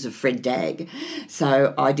Adventures of Fred Dagg.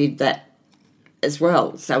 So I did that as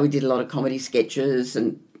well. So we did a lot of comedy sketches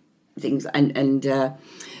and things, and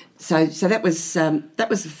so that was a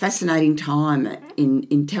fascinating time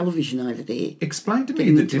in television over there. Explain to me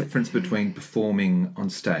the difference between performing on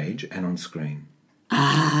stage and on screen.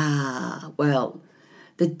 Well,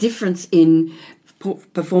 the difference in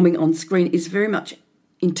performing on screen is very much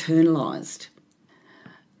internalised,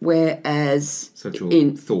 whereas Such your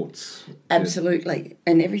in thoughts. absolutely,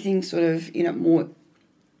 and everything's sort of more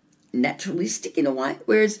naturalistic in a way.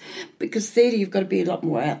 Whereas because theatre, you've got to be a lot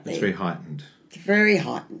more out there. It's very heightened. It's very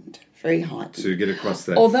heightened, very heightened. To get across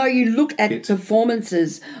that. Although you look at hit.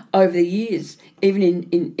 performances over the years, even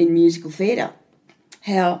in musical theatre,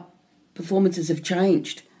 how performances have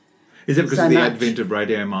changed. Is it because so of the much. advent of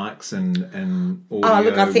radio mics and audio? Oh,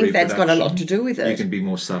 look, I think that's got a lot reproduction? to do with it. You can be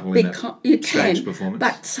more subtle in that You stage can, performance.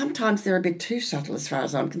 but sometimes they're a bit too subtle as far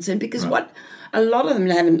as I'm concerned, because Right. what a lot of them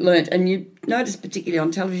haven't learnt, and you notice particularly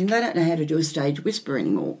on television, they don't know how to do a stage whisper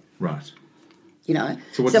anymore. Right. You know,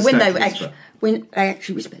 So what's a when stage they whisper? when they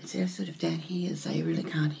actually whisper, they're sort of down here, so you really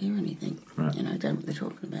can't hear anything. Right. You know, don't know what they're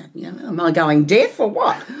talking about. You know, am I going deaf or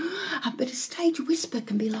what? But a stage whisper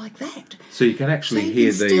can be like that. So you can actually So you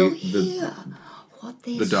hear can still the hear what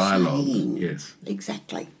they're the dialogue. saying. Yes.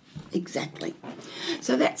 Exactly.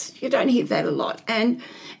 So you don't hear that a lot. And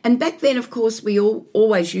back then, of course, we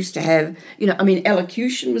always used to have,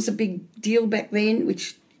 elocution was a big deal back then,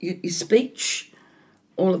 which your speech,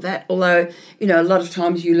 all of that. Although, a lot of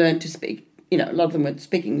times you learn to speak, a lot of them were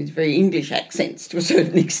speaking with very English accents to a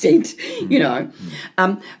certain extent,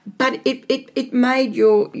 but it made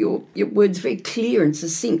your words very clear and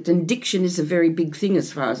succinct. And diction is a very big thing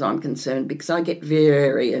as far as I'm concerned, because I get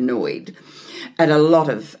very annoyed at a lot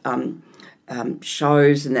of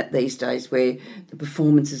shows and that these days where the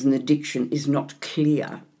performances and the diction is not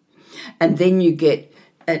clear. And then you get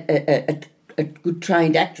a good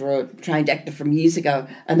trained actor or a trained actor from years ago,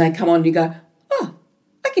 and they come on and you go, oh,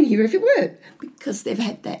 I can hear every word, because they've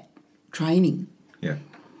had that training. Yeah.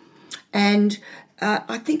 And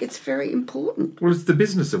I think it's very important. Well, it's the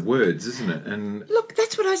business of words, isn't it? And Look,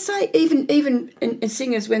 that's what I say. Even in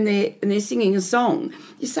singers, when they're singing a song,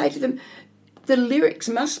 you say to them, the lyrics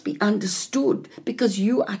must be understood, because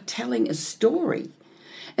you are telling a story.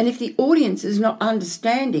 And if the audience is not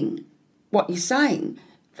understanding what you're saying,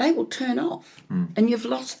 they will turn off and you've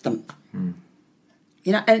lost them. And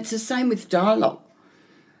it's the same with dialogue.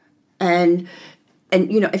 And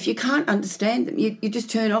if you can't understand them, you just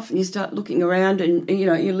turn off and you start looking around, and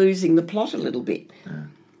you're losing the plot a little bit. Yeah.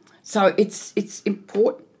 So it's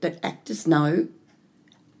important that actors know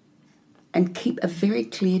and keep a very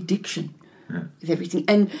clear diction with everything.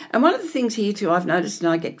 And one of the things here too I've noticed, and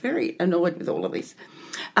I get very annoyed with all of this,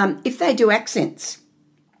 if they do accents,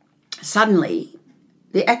 suddenly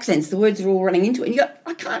the accents, the words are all running into it, and you go,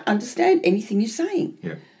 I can't understand anything you're saying.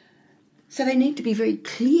 yeah. So they need to be very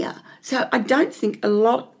clear. So I don't think a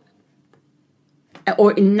lot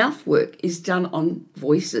or enough work is done on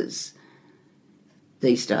voices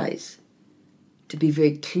these days to be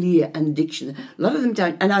very clear, and diction. A lot of them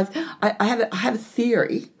don't. And I have a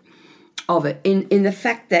theory of it in the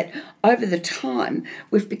fact that over the time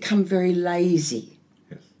we've become very lazy.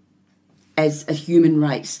 Yes. As a human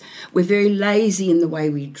race. We're very lazy in the way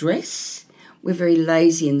we dress. We're very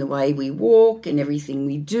lazy in the way we walk and everything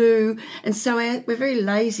we do. And so we're very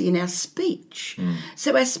lazy in our speech.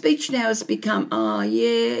 So our speech now has become,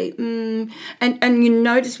 And you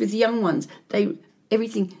notice with young ones,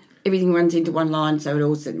 everything runs into one line, so it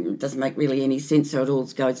also doesn't make really any sense, so it all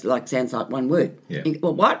sounds like one word. Yeah.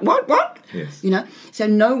 Well, what? Yes. So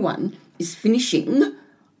no one is finishing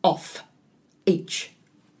off each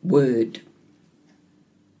word.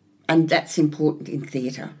 And that's important in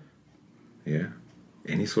theatre. Yeah.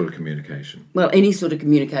 Any sort of communication. Well, any sort of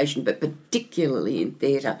communication, but particularly in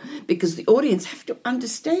theatre, because the audience have to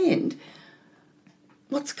understand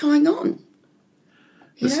what's going on.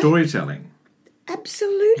 The storytelling.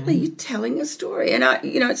 Absolutely. You're telling a story.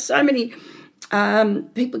 And, so many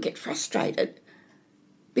people get frustrated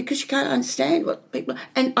because you can't understand what people...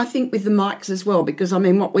 And I think with the mics as well, because,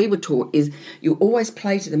 what we were taught is you always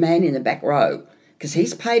play to the man in the back row, because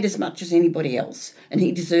he's paid as much as anybody else and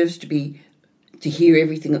he deserves to hear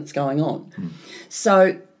everything that's going on.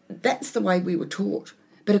 So that's the way we were taught.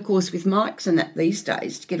 But, of course, with mics and that these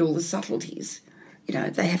days, to get all the subtleties,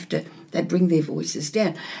 they bring their voices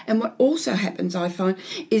down. And what also happens, I find,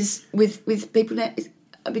 is with people now,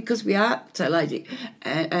 because we are so lazy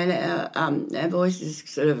and our voices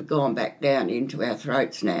sort of gone back down into our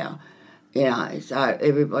throats now, so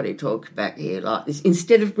everybody talks back here like this,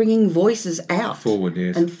 instead of bringing voices out. Forward,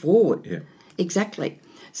 yes. And forward. Yeah. Exactly.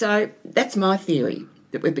 So that's my theory,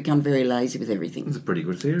 that we've become very lazy with everything. It's a pretty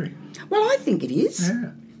good theory. Well, I think it is.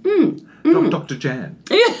 Yeah. Dr. Jan.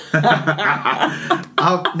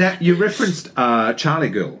 Now, you referenced Charlie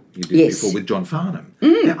Girl you did Yes. before with John Farnham.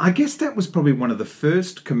 Now, I guess that was probably one of the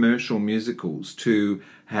first commercial musicals to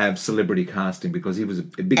have celebrity casting, because he was a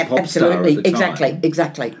big pop star at the time.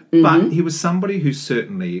 Exactly. But he was somebody who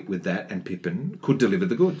certainly, with that and Pippin, could deliver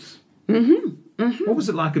the goods. What was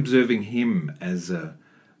it like observing him as a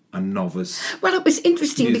novice? Well, it was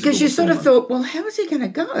interesting musical because you sort of performer? thought, well, how is he going to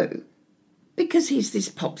go? Because he's this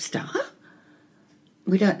pop star.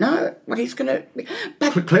 We don't know what he's going to be.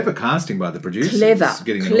 But Clever casting by the producers. clever.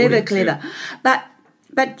 Getting an audience, yeah.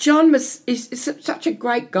 But John is such a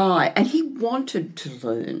great guy, and he wanted to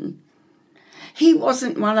learn. he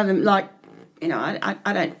wasn't one of them, like, you know,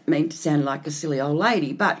 I don't mean to sound like a silly old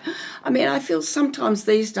lady, but, I mean, I feel sometimes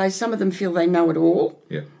these days some of them feel they know it all.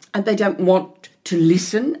 Yeah. And they don't want to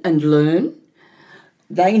listen and learn.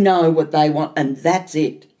 They know what they want and that's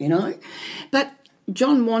it, you know. But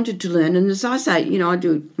John wanted to learn, and as I say, you know, I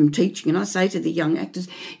do some teaching and I say to the young actors,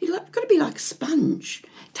 you've got to be like a sponge.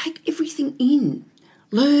 Take everything in.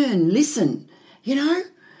 Learn, listen, you know.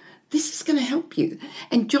 This is going to help you.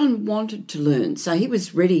 And John wanted to learn, so he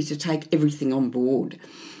was ready to take everything on board.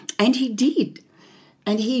 And he did.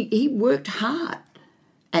 And he worked hard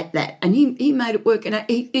at that. And he made it work. And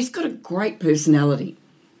he's got a great personality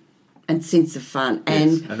and sense of fun.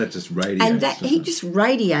 Yes, and that just radiates. And that he just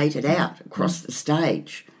radiated out across the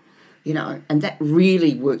stage, you know, and that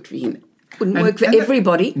really worked for him. Wouldn't work for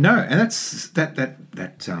everybody. No, and that's that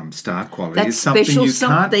star quality That is something special you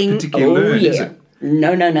something. can't particularly learn, is it?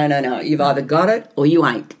 No. You've either got it or you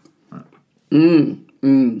ain't.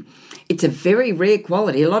 It's a very rare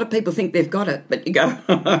quality. A lot of people think they've got it, but you go,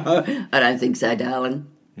 I don't think so, darling.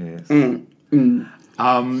 Yes.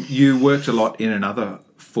 You worked a lot in another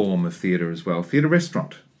form of theatre as well, theatre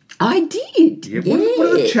restaurant. I did. Yeah. Yes. What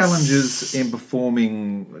are the challenges in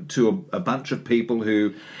performing to a bunch of people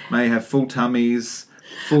who may have full tummies,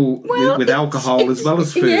 with alcohol as well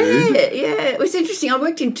as food? Yeah. It was interesting. I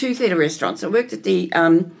worked in 2 theatre restaurants. I worked at the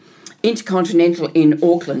Intercontinental in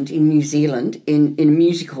Auckland, in New Zealand, in a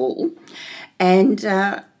music hall, and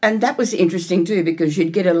that was interesting too because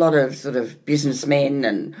you'd get a lot of sort of businessmen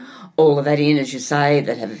and all of that in, as you say,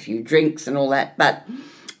 that have a few drinks and all that, but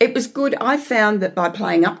it was good. I found that by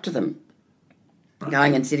playing up to them,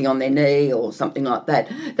 going and sitting on their knee or something like that,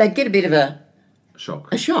 they'd get a bit of a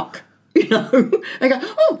shock. You know, they go,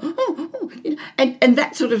 oh, you know, and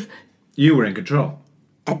that sort of... You were in control.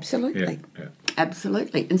 Absolutely. Yeah.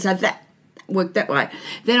 Absolutely. And so that worked that way.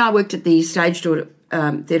 Then I worked at the Stage Door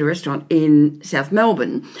Theatre Restaurant in South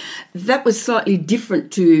Melbourne. That was slightly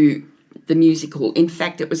different to the music hall. In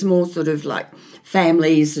fact, it was more sort of like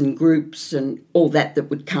families and groups and all that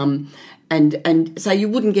would come. And so you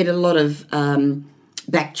wouldn't get a lot of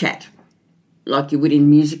back chat like you would in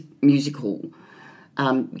music hall.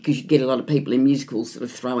 Because you'd get a lot of people in musicals sort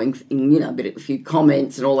of throwing, you know, a few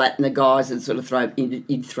comments and all that, and the guys would sort of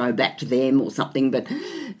you'd throw back to them or something. But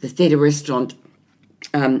the theatre restaurant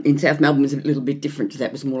in South Melbourne was a little bit different to that.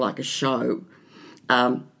 It was more like a show.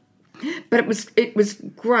 But it was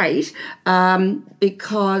great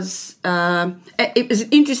because it was an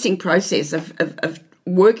interesting process of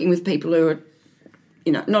working with people who are,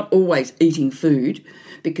 you know, not always eating food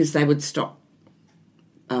because they would stop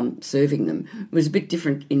serving them. It was a bit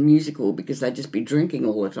different in musical because they'd just be drinking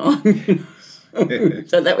all the time.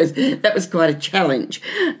 So that was quite a challenge.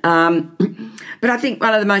 But I think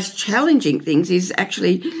one of the most challenging things is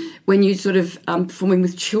actually when you sort of performing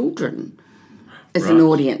with children as an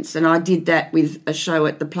audience. And I did that with a show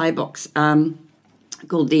at the Playbox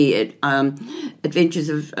called The Adventures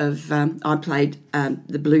of I played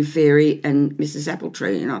the Blue Fairy and Mrs.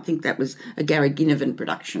 Appletree, and I think that was a Gary Ginnivan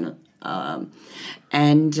production.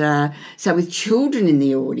 So with children in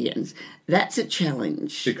the audience, that's a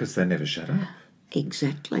challenge. Because they never shut up.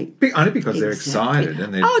 Exactly. Only because they're excited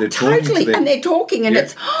and they're totally. talking and they're talking and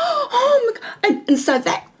it's, oh my God. And so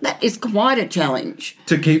that is quite a challenge.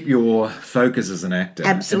 To keep your focus as an actor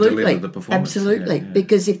and deliver the performance. Absolutely. Yeah.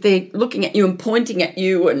 Because if they're looking at you and pointing at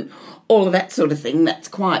you and all of that sort of thing, that's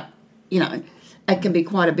quite, you know, it can be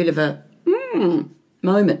quite a bit of a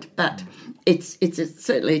moment. But it's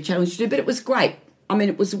certainly a challenge to do. But it was great. I mean,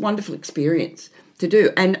 it was a wonderful experience to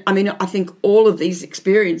do. And, I mean, I think all of these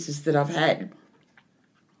experiences that I've had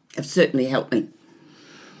have certainly helped me.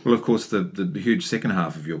 Well, of course, the huge second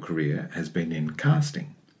half of your career has been in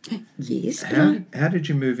casting. Yes. How did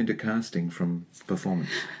you move into casting from performance?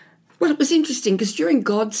 Well, it was interesting because during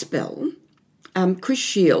Godspell, Chris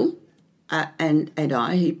Shield and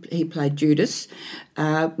I, he played Judas,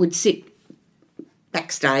 would sit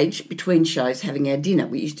backstage between shows having our dinner.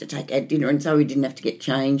 We used to take our dinner, and so we didn't have to get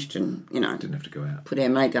changed and, you know... Didn't have to go out. Put our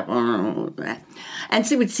makeup on and all that. And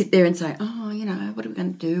so we'd sit there and say, oh, you know, what are we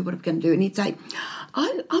going to do? What are we going to do? And he'd say,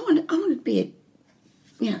 I want to be a,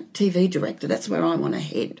 you know, TV director. That's where I want to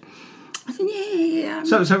head. I said, yeah.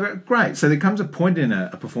 So great. So there comes a point in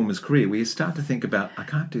a performer's career where you start to think about, I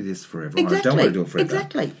can't do this forever. Exactly. Or I don't want to do it forever.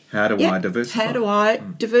 Exactly. How do I diversify? How do I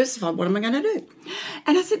diversify? What am I going to do?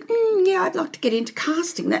 And I said, yeah, I'd like to get into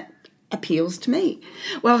casting. That appeals to me.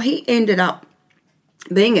 Well, he ended up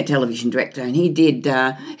being a television director, and he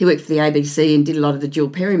worked for the ABC and did a lot of the Jill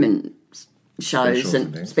Perryman shows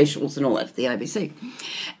and specials and all that for the ABC.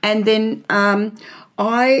 And then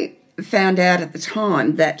I found out at the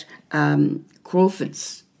time that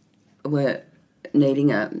Crawfords were needing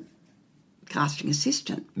a casting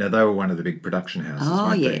assistant. Now, they were one of the big production houses. Oh,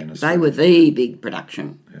 weren't yeah. They, in They Australia? were the big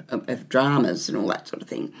production of dramas and all that sort of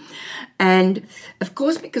thing. And, of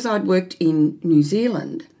course, because I'd worked in New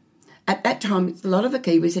Zealand, at that time, a lot of the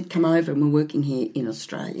Kiwis had come over and were working here in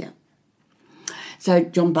Australia. So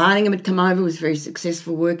John Barningham had come over, was very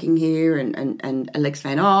successful working here, and Alex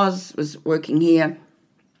Van Oz was working here,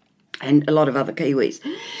 and a lot of other Kiwis.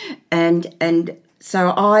 And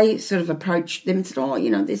so I sort of approached them and said, oh,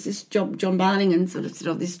 there's this job, John Barningham sort of said,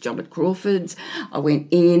 oh, this job at Crawford's. I went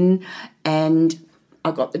in and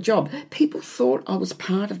I got the job. People thought I was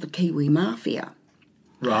part of the Kiwi Mafia.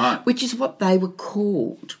 Right. Which is what they were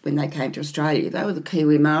called when they came to Australia. They were the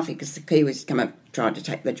Kiwi Mafia because the Kiwis come up tried to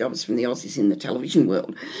take the jobs from the Aussies in the television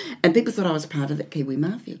world. And people thought I was part of the Kiwi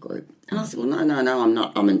Mafia group. And I said, well, no, I'm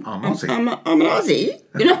not. I'm an Aussie. I'm an Aussie,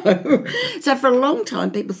 So for a long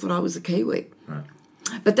time, people thought I was a Kiwi. Right.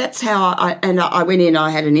 But that's how I went in.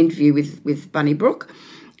 I had an interview with Bunny Brook,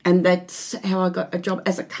 and that's how I got a job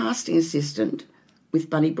as a casting assistant with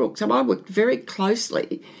Bunny Brook. So I worked very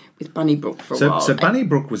closely with Bunny Brook for a while. So Bunny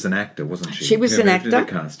Brook was an actor, wasn't she? She was an actor. Did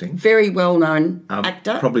the casting. Very well-known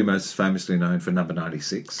actor. Probably most famously known for Number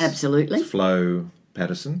 96. Absolutely. Flo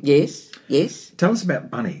Patterson. Yes. Tell us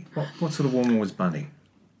about Bunny. What sort of woman was Bunny?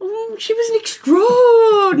 She was an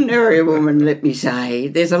extraordinary woman, let me say.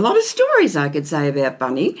 There's a lot of stories I could say about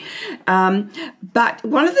Bunny. But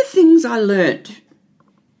one of the things I learnt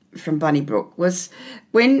from Bunny Brook was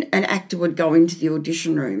when an actor would go into the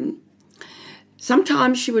audition room,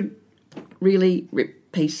 sometimes she would really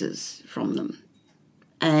rip pieces from them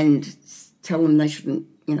and tell them they shouldn't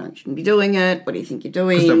be doing it. What do you think you're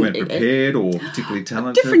doing? Because they weren't prepared or particularly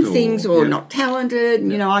talented. Different things or not talented.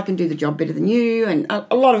 And, I can do the job better than you, and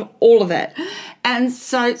a lot of all of that. And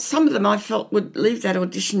so some of them I felt would leave that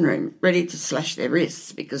audition room ready to slash their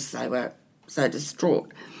wrists because they were so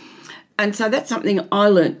distraught. And so that's something I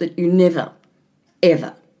learnt, that you never,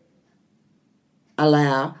 ever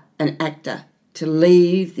allow an actor to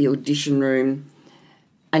leave the audition room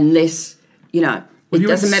unless, it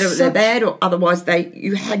doesn't matter if they're bad or otherwise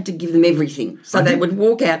you had to give them everything. So they would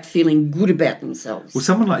walk out feeling good about themselves. Well,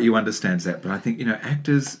 someone like you understands that, but I think,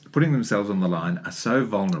 actors putting themselves on the line are so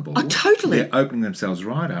vulnerable. Oh, totally. They're opening themselves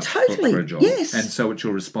right up for a job. Yes. And so it's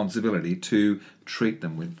your responsibility to treat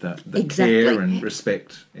them with the Exactly. care and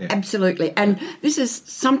respect. Yeah. Absolutely. And this is,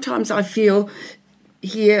 sometimes I feel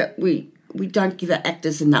here we don't give our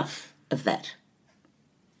actors enough of that.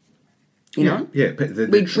 Yeah, but they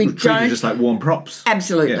We treat you don't- just like warm props.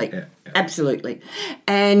 Absolutely. Yeah. Absolutely.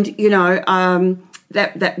 And,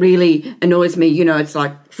 that really annoys me. It's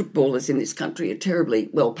like footballers in this country are terribly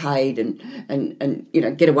well paid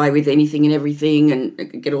and get away with anything and everything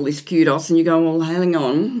and get all this kudos, and you go, well, hang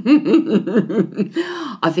on.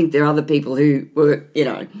 I think there are other people who work,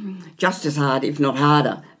 just as hard, if not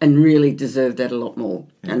harder, and really deserve that a lot more.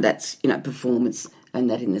 Yeah. And that's, performance and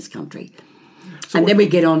that in this country. So and then we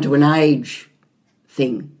get on to an age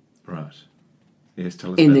thing. Right. Yes,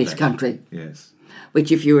 tell us in about this that. country. Yes.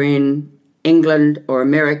 Which if you're in England or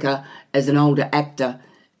America as an older actor,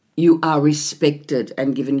 you are respected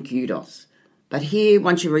and given kudos. But here,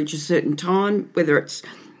 once you reach a certain time, whether it's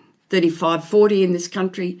 35, 40 in this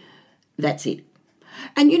country, that's it.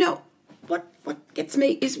 And what gets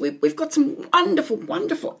me is we've got some wonderful,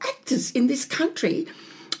 wonderful actors in this country,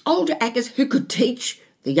 older actors who could teach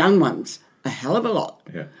the young ones a hell of a lot,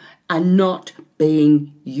 are not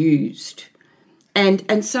being used.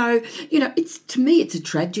 And so, to me, it's a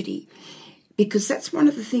tragedy, because that's one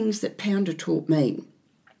of the things that Pounder taught me,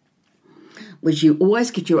 was you always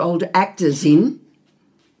get your older actors in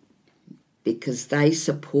because they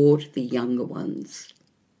support the younger ones.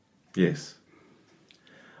 Yes.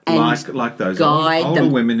 And like those guide older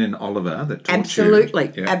them. women in Oliver that taught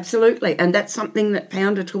Absolutely, you. absolutely. And that's something that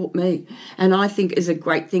Pounder taught me, and I think is a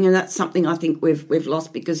great thing, and that's something I think we've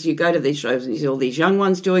lost, because you go to these shows and you see all these young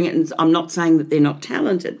ones doing it, and I'm not saying that they're not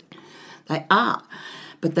talented. They are,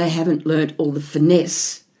 but they haven't learnt all the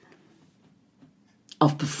finesse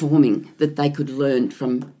of performing that they could learn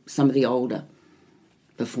from some of the older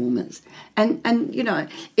performers. And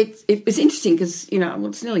it was interesting because,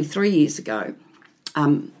 it's nearly 3 years ago.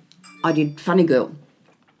 I did Funny Girl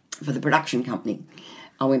for the production company.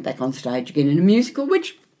 I went back on stage again in a musical,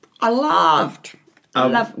 which I loved.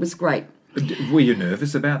 It was great. Were you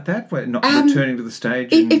nervous about that? Not returning to the stage?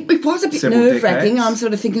 It was a bit several nerve-wracking. decades? I'm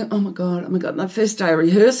sort of thinking, oh my God. My first day of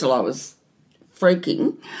rehearsal, I was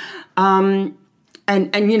freaking. And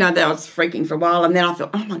I was freaking for a while, and then I thought,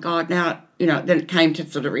 oh my God, now, then it came to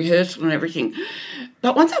sort of rehearsal and everything.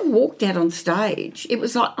 But once I walked out on stage, it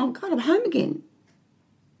was like, oh, God, I'm home again.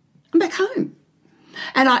 I'm back home.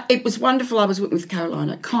 And it was wonderful. I was working with Caroline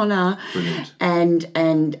O'Connor and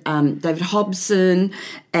David Hobson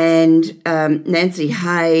and Nancy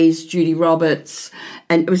Hayes, Judy Roberts.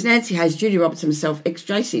 And it was Nancy Hayes, Judy Roberts and myself,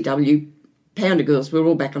 ex-JCW, Pounder Girls. We were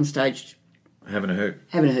all back on stage. Having a hoot.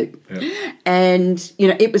 Yep. And,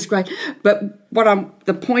 it was great. But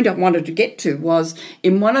the point I wanted to get to was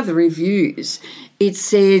in one of the reviews, it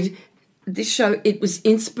said this show, it was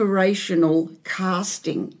inspirational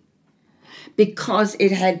casting because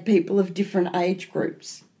it had people of different age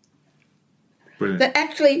groups. Brilliant. That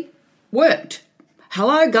actually worked.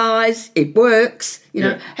 Hello, guys, it works.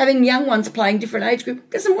 Having young ones playing different age groups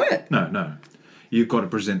doesn't work. No. You've got to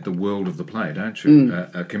present the world of the play, don't you?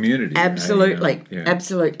 A community. Absolutely,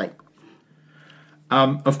 absolutely.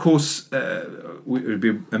 Of course, it would be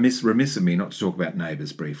remiss of me not to talk about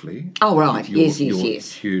Neighbours briefly. Oh, right. Your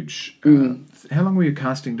Yes. Huge. How long were you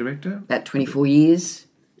casting director? About 24 years.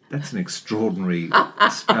 That's an extraordinary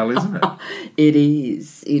spell, isn't it? It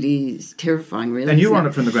is. Terrifying, really. And you were on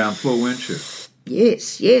it from the ground floor, weren't you?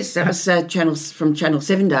 Yes. That was from Channel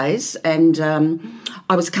 7 days, and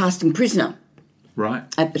I was casting Prisoner. Right.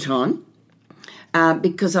 At the time.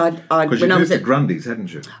 Because Because you moved to Grundy's,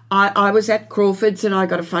 hadn't you? I was at Crawford's and I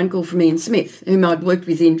got a phone call from Ian Smith, whom I'd worked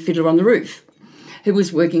with in Fiddler on the Roof, who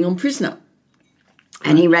was working on Prisoner.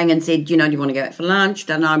 And he rang and said, do you want to go out for lunch?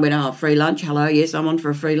 And I went, free lunch. Hello, yes, I'm on for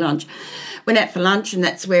a free lunch. Went out for lunch, and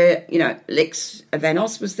that's where, Lex Van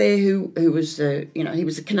Os was there, who was, he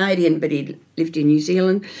was a Canadian, but he lived in New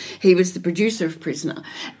Zealand. He was the producer of Prisoner.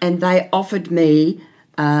 And they offered me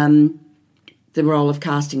the role of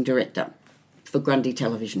casting director for Grundy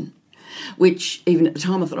Television, which even at the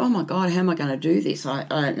time I thought, oh, my God, how am I going to do this? I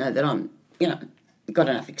don't know that I'm, got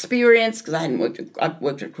enough experience because I'd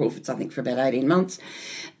worked at Crawford's, I think, for about 18 months.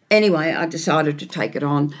 Anyway, I decided to take it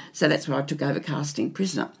on, so that's where I took over casting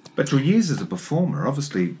Prisoner. But your years as a performer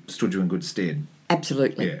obviously stood you in good stead.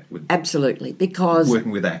 Absolutely. Yeah, absolutely. Because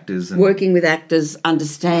working with actors,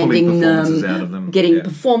 understanding them, out of them, getting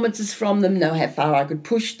performances from them, know how far I could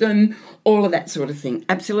push them, all of that sort of thing.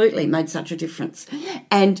 Absolutely made such a difference.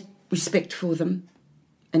 And respect for them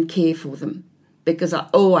and care for them, because I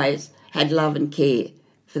always had love and care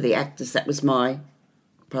for the actors. That was my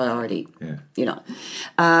priority. Yeah.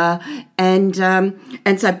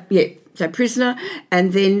 So Prisoner,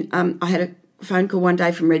 and then I had a phone call one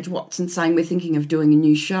day from Reg Watson saying we're thinking of doing a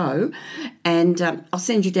new show, and I'll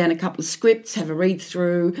send you down a couple of scripts, have a read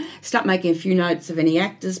through, start making a few notes of any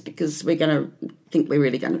actors because we're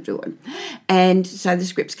really going to do it. And so the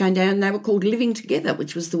scripts came down and they were called Living Together,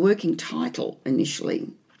 which was the working title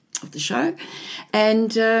initially of the show.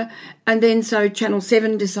 And then so Channel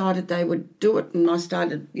 7 decided they would do it, and I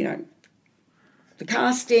started, the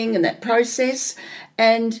casting and that process.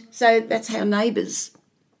 And so that's how Neighbours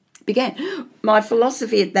began. My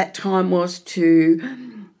philosophy at that time was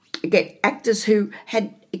to get actors who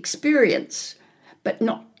had experience, but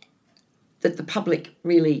not that the public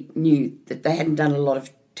really knew, that they hadn't done a lot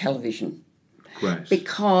of television. Right.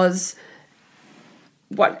 Because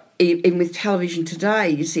even with television today,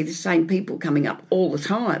 you see the same people coming up all the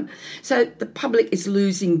time. So the public is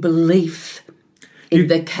losing belief in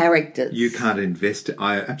the characters. You can't invest.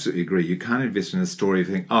 I absolutely agree. You can't invest in a story and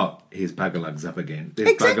think, oh, here's Buggerlugs up again. There's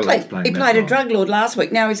exactly. Buggerlugs playing he played a drug lord last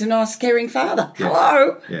week. Now he's a nice, caring father. Yeah.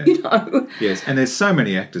 Hello. Yeah. Yes, and there's so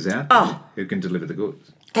many actors out there who can deliver the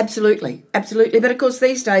goods. Absolutely. But of course,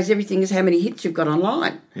 these days everything is how many hits you've got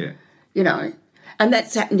online. Yeah. And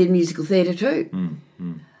that's happened in musical theatre too.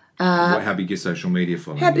 How big your social media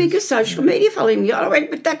following? How big is social media following?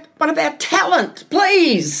 But what about talent,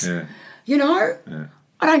 please? Yeah. Yeah.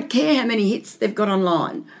 I don't care how many hits they've got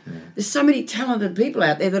online. Yeah. There's so many talented people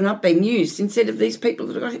out there that are not being used instead of these people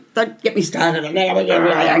that have got. Don't get me started on that. I'm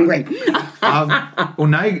really angry.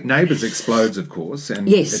 Neighbours explodes, of course. And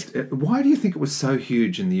yes. Why do you think it was so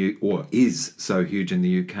huge is so huge in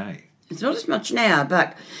the UK? It's not as much now,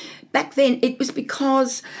 but back then it was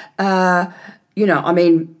because, the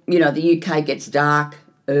UK gets dark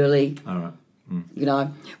early. All right.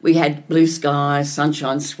 We had blue skies,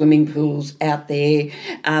 sunshine, swimming pools out there,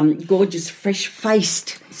 gorgeous,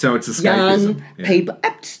 fresh-faced, so it's escapism. Young people.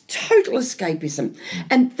 Total escapism.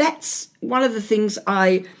 And that's one of the things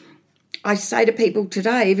I say to people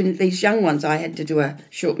today, even these young ones. I had to do a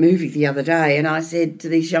short movie the other day, and I said to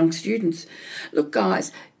these young students, look,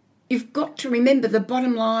 guys, you've got to remember the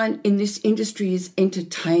bottom line in this industry is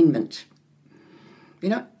entertainment.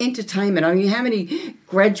 Entertainment. I mean, how many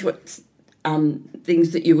graduates...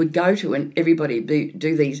 things that you would go to and everybody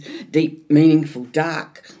do these deep, meaningful,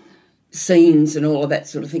 dark scenes and all of that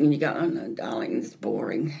sort of thing, and you go, oh no, darling, it's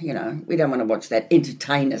boring. You know, we don't want to watch that.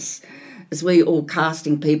 Entertain us. As we all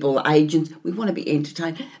casting people, agents, we want to be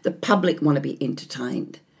entertained. The public want to be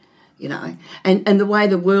entertained, you know. And the way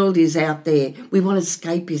the world is out there, we want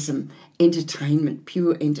escapism, entertainment,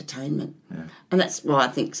 pure entertainment. Yeah. And that's why I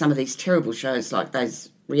think some of these terrible shows like those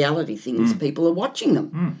reality things, people are watching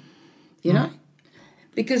them, you know.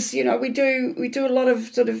 Because, you know, we do a lot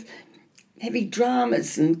of sort of heavy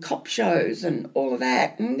dramas and cop shows and all of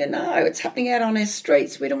that. And, you know, it's happening out on our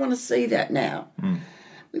streets. We don't want to see that now.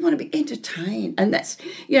 We want to be entertained. And that's,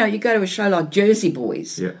 you know, you go to a show like Jersey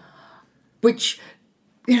Boys, Yeah. which,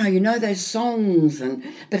 you know those songs,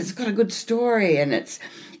 but it's got a good story, and it's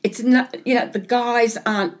not, you know, the guys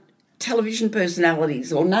aren't television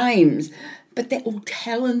personalities or names, but they're all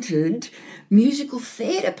talented musical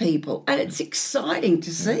theatre people, and it's exciting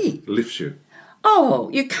to see. Lifts you. Oh,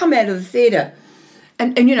 you come out of the theatre.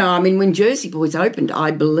 And you know, I mean, when Jersey Boys opened, I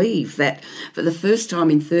believe that for the first time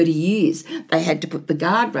in 30 years, they had to put the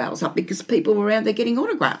guardrails up because people were around there getting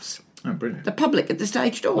autographs. Oh, brilliant. The public at the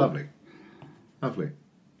stage door. Lovely. Lovely.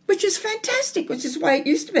 Which is fantastic, which is the way it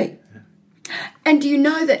used to be. And do you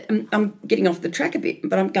know that, I'm getting off the track a bit,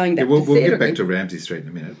 but I'm going back to theatre. We'll get back to Ramsay Street in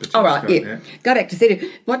a minute. But All right, yeah. Go back to theatre.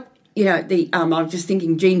 What, you know, I was just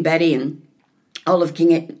thinking Jean Batty and Olive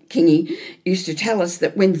Kingy used to tell us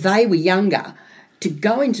that when they were younger, to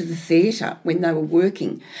go into the theatre when they were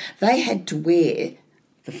working, they had to wear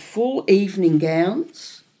the full evening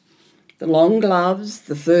gowns, the long gloves,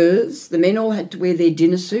 the furs. The men all had to wear their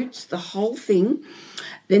dinner suits, the whole thing.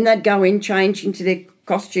 Then they'd go in, change into their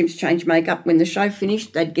costumes, change makeup. When the show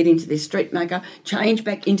finished, they'd get into their street makeup, change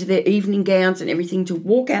back into their evening gowns and everything to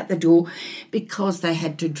walk out the door because they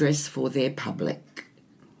had to dress for their public.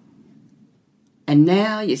 And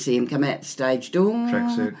now you see them come out the stage door.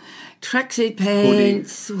 Tracksuit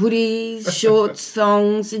pants, hoodies, shorts,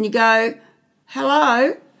 thongs, and you go,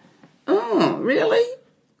 hello? Oh, really?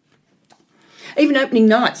 Even opening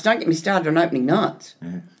nights. Don't get me started on opening nights.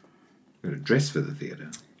 Yeah. Got to dress for the theatre.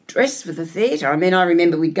 Dress for the theatre. I mean, I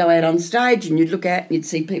remember we'd go out on stage and you'd look out and you'd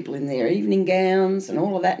see people in their evening gowns and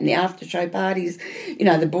all of that, and the after-show parties. You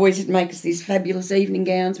know, the boys would make us these fabulous evening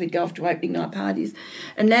gowns. We'd go off to opening night parties.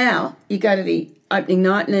 And now you go to the opening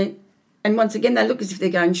night and once again they look as if they're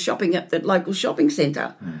going shopping at the local shopping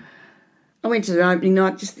centre. I went to the opening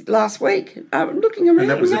night just last week. Looking around. And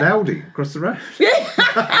that was at Aldi, across the road. Yeah.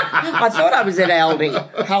 I thought I was at Aldi.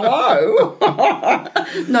 Hello.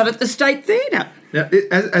 Not at the State Theatre. Now,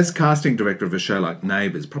 as casting director of a show like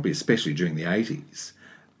Neighbours, probably especially during the 80s,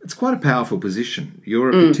 it's quite a powerful position. You're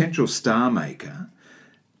a potential star maker.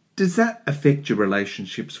 Does that affect your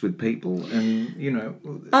relationships with people? And, you know...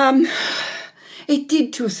 It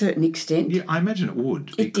did to a certain extent. Yeah, I imagine it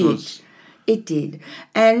would. It did.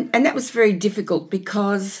 And that was very difficult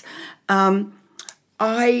because I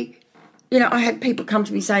had people come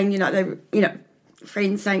to me saying,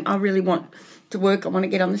 friends saying, I really want to work, I want to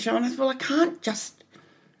get on the show. And I said, well, I can't just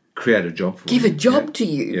create a job for give you. a job to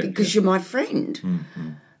you because you're my friend.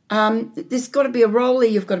 Mm-hmm. There's got to be a role there,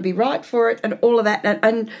 you've got to be right for it and all of that.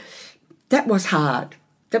 And that was hard.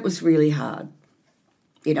 That was really hard,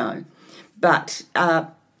 you know. But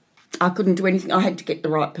I couldn't do anything. I had to get the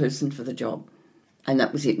right person for the job. And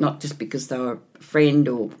that was it, not just because they were a friend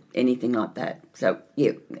or anything like that. So,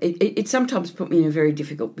 yeah, it sometimes put me in a very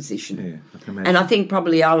difficult position. Yeah, I can imagine. And I think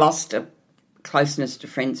probably I lost a closeness to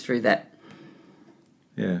friends through that.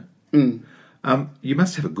 Yeah. You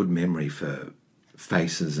must have a good memory for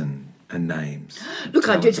faces and names. Look,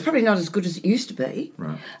 I do. It's probably not as good as it used to be.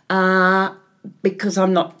 Right. Because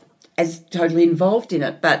I'm not as totally involved in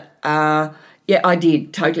it. But, yeah, I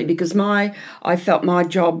did, totally, because I felt my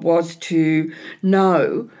job was to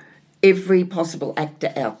know every possible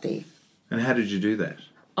actor out there. And how did you do that?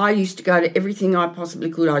 I used to go to everything I possibly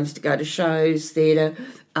could. I used to go to shows, theatre,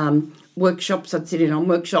 workshops. I'd sit in on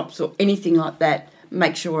workshops or anything like that,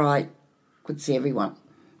 make sure I could see everyone,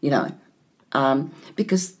 you know,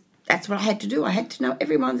 because that's what I had to do. I had to know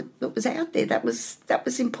everyone that was out there. That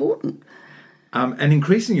was important. And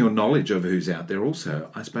increasing your knowledge of who's out there also,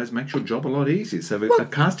 I suppose, makes your job a lot easier. So if a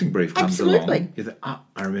casting brief comes along, you think, I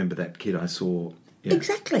remember that kid I saw. Yeah.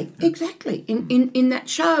 Exactly. In that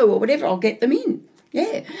show or whatever, I'll get them in.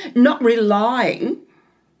 Yeah. Not relying.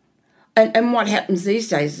 And what happens these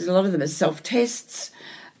days is a lot of them are self-tests,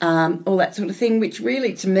 all that sort of thing, which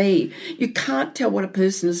really, to me, you can't tell what a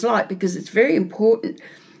person is like because it's very important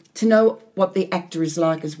to know what the actor is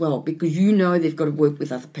like as well, because you know they've got to work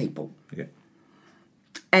with other people. Yeah.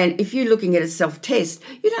 And if you're looking at a self-test,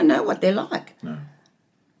 you don't know what they're like. No.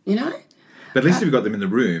 You know? But at least if you've got them in the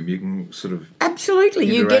room, you can sort of... Absolutely.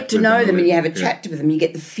 You get interact to with know them them a and you have a bit, chat with them. You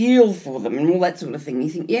get the feel for them and all that sort of thing. You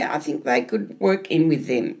think, yeah, I think they could work in with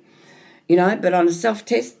them. You know, but on a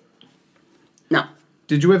self-test, no.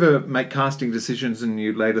 Did you ever make casting decisions and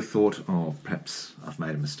you later thought, oh, perhaps I've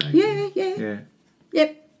made a mistake? Yeah.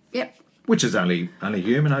 Yep. Which is only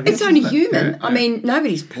human, I guess. It's only isn't it? human. Yeah, I mean,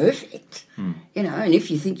 nobody's perfect. You know, and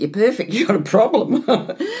if you think you're perfect, you've got a problem.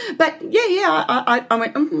 But, I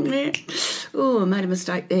went, I made a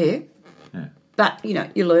mistake there. Yeah. But, you know,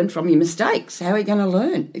 you learn from your mistakes. How are you going to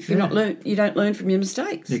learn? If you don't learn from your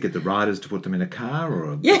mistakes. You get the riders to put them in a car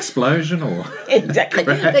or an explosion or... Exactly.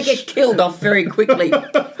 crash. They get killed off very quickly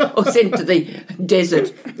or sent to the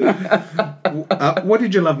desert. What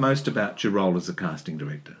did you love most about your role as a casting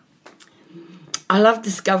director? I love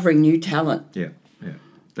discovering new talent. Yeah.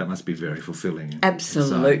 That must be very fulfilling.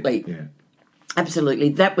 Absolutely. Inside. Yeah. Absolutely.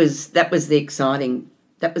 That was the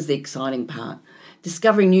exciting part.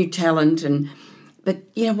 Discovering new talent but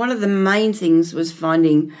you know, one of the main things was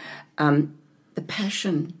finding the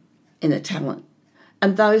passion in the talent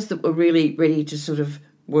and those that were really ready to sort of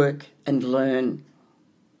work and learn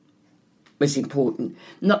was important.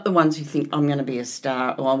 Not the ones who think I'm going to be a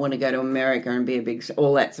star or I want to go to America and be a big star,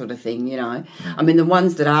 all that sort of thing, you know. I mean, the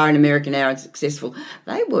ones that are in America now and successful,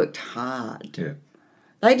 they worked hard. Yeah.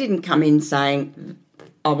 They didn't come in saying,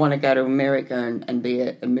 I want to go to America and be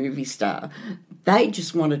a movie star. They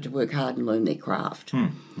just wanted to work hard and learn their craft.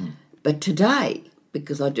 But today,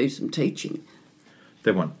 because I do some teaching,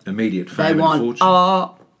 They want immediate fame and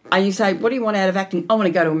fortune. And you say, what do you want out of acting? I want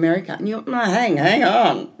to go to America. And you're, no, hang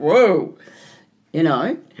on, whoa, you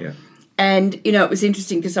know. Yeah. And, you know, it was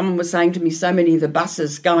interesting because someone was saying to me, so many of the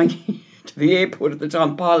buses going to the airport at the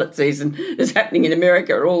time pilot season is happening in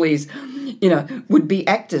America are all these, you know, would-be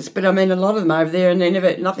actors. But, I mean, a lot of them over there and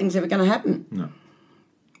nothing's ever going to happen. No.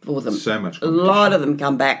 For them. So much A competition. lot of them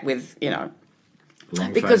come back with, you know,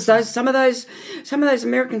 Long because faces. some of those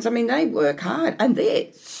Americans, I mean, they work hard and they're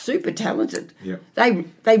super talented. Yeah.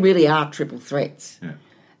 They really are triple threats. Yeah.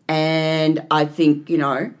 And I think, you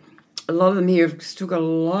know, a lot of them here have still got a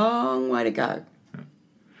long way to go.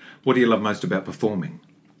 What do you love most about performing?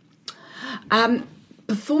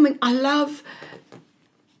 Performing, I love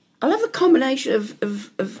the combination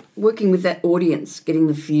of working with that audience, getting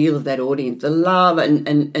the feel of that audience, the love and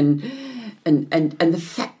the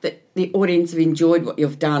fact that the audience have enjoyed what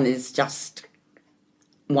you've done is just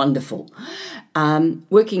wonderful.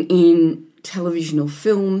 Working in television or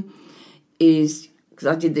film is, because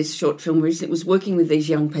I did this short film recently, it was working with these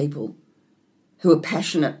young people who are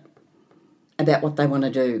passionate about what they want to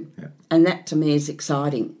do. Yeah. And that to me is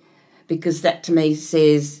exciting because that to me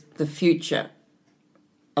says the future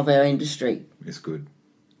of our industry It's good.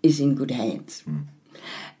 is in good hands.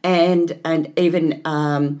 And even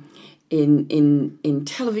in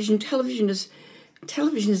television is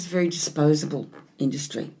a very disposable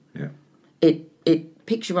industry. Yeah. It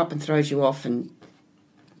picks you up and throws you off, and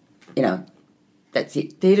you know that's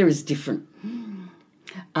it. Theatre is different.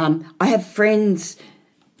 I have friends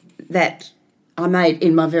that I made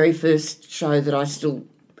in my very first show that I still,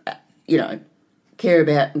 you know, care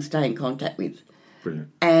about and stay in contact with. Brilliant.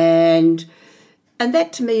 And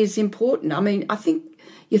that to me is important. I mean, I think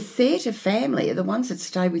your theatre family are the ones that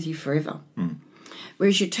stay with you forever.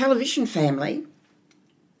 Whereas your television family,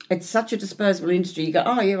 it's such a disposable industry. You go,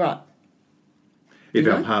 oh, you're right. If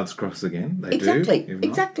You our know? paths cross again, they Exactly, do. If not,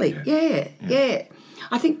 exactly. Yeah.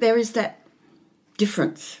 I think there is that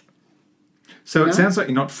difference. So it sounds like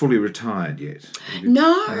you're not fully retired yet. No.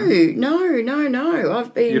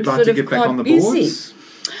 I've been You'd like sort to of get back quite on the busy. boards?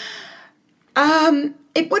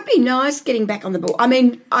 It would be nice getting back on the board. I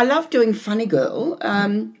mean, I love doing Funny Girl.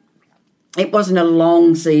 It wasn't a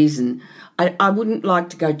long season. I wouldn't like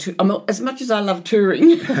to go to... as much as I love touring...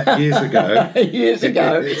 Years ago. Yes.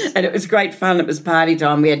 And it was great fun. It was party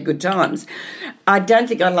time. We had good times. I don't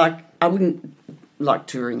think I wouldn't like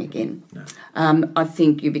touring again. No. I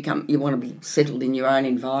think you want to be settled in your own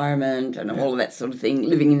environment and all of that sort of thing,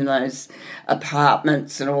 living in those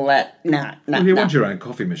apartments and all that. Well, you want your own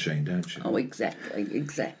coffee machine, don't you? Oh, exactly.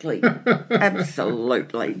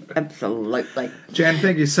 Absolutely. Jan,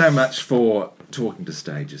 thank you so much for talking to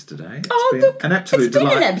Stages today. It's Oh, been look, an absolute it's been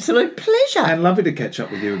delight. an absolute pleasure. And lovely to catch up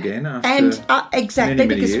with you again after And exactly,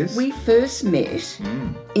 many because years. we first met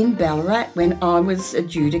in Ballarat when I was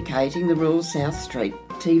adjudicating the Royal South Street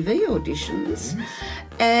TV auditions,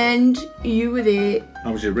 and you were there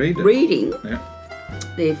I was your reader. reading Yeah,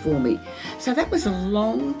 there for me. So that was a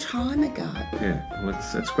long time ago. yeah. Well,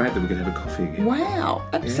 it's great that we can have a coffee again. Wow,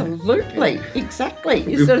 absolutely, exactly.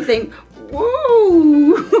 You sort of think,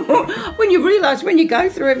 whoa, when you you realise when you go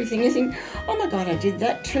through everything, you think, oh my God, I did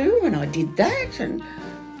that too, and I did that, and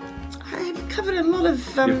I've covered a lot of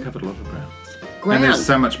You've covered a lot of ground. ground. And there's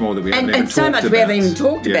so much more that we haven't even and talked so about. much we haven't even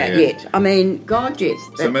talked Yeah, about yeah. yet. I mean, God, yes,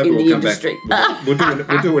 So that maybe in we'll the come industry. back.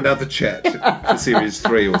 We'll do another chat for series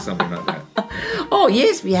 3 or something like that. Oh,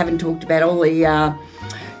 yes, we haven't talked about all the,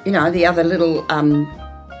 the other little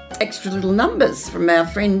extra little numbers from our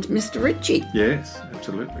friend Mr. Ritchie. Yes,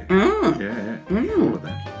 absolutely. Yeah. All of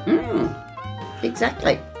that.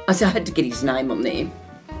 Exactly. I had to get his name on there.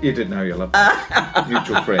 You didn't know you loved that.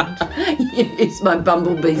 Mutual friend. Yes, my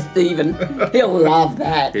bumblebee Stephen. He'll love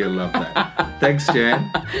that. He'll love that. Thanks,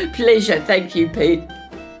 Jan. Pleasure. Thank you, Pete.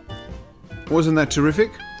 Wasn't that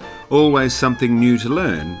terrific? Always something new to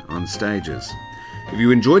learn on Stages. If you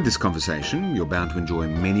enjoyed this conversation, you're bound to enjoy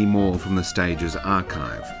many more from the Stages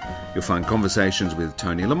archive. You'll find conversations with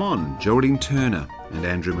Tony Lamont, Geraldine Turner and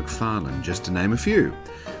Andrew McFarlane, just to name a few,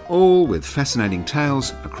 all with fascinating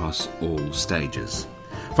tales across all stages.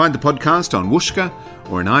 Find the podcast on Whooshkaa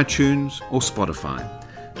or in iTunes or Spotify.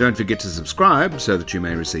 Don't forget to subscribe so that you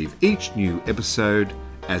may receive each new episode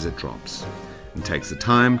as it drops. And takes the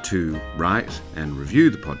time to write and review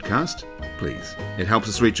the podcast, please. It helps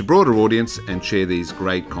us reach a broader audience and share these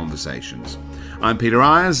great conversations. I'm Peter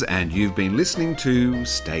Ayres, and you've been listening to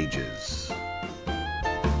Stages.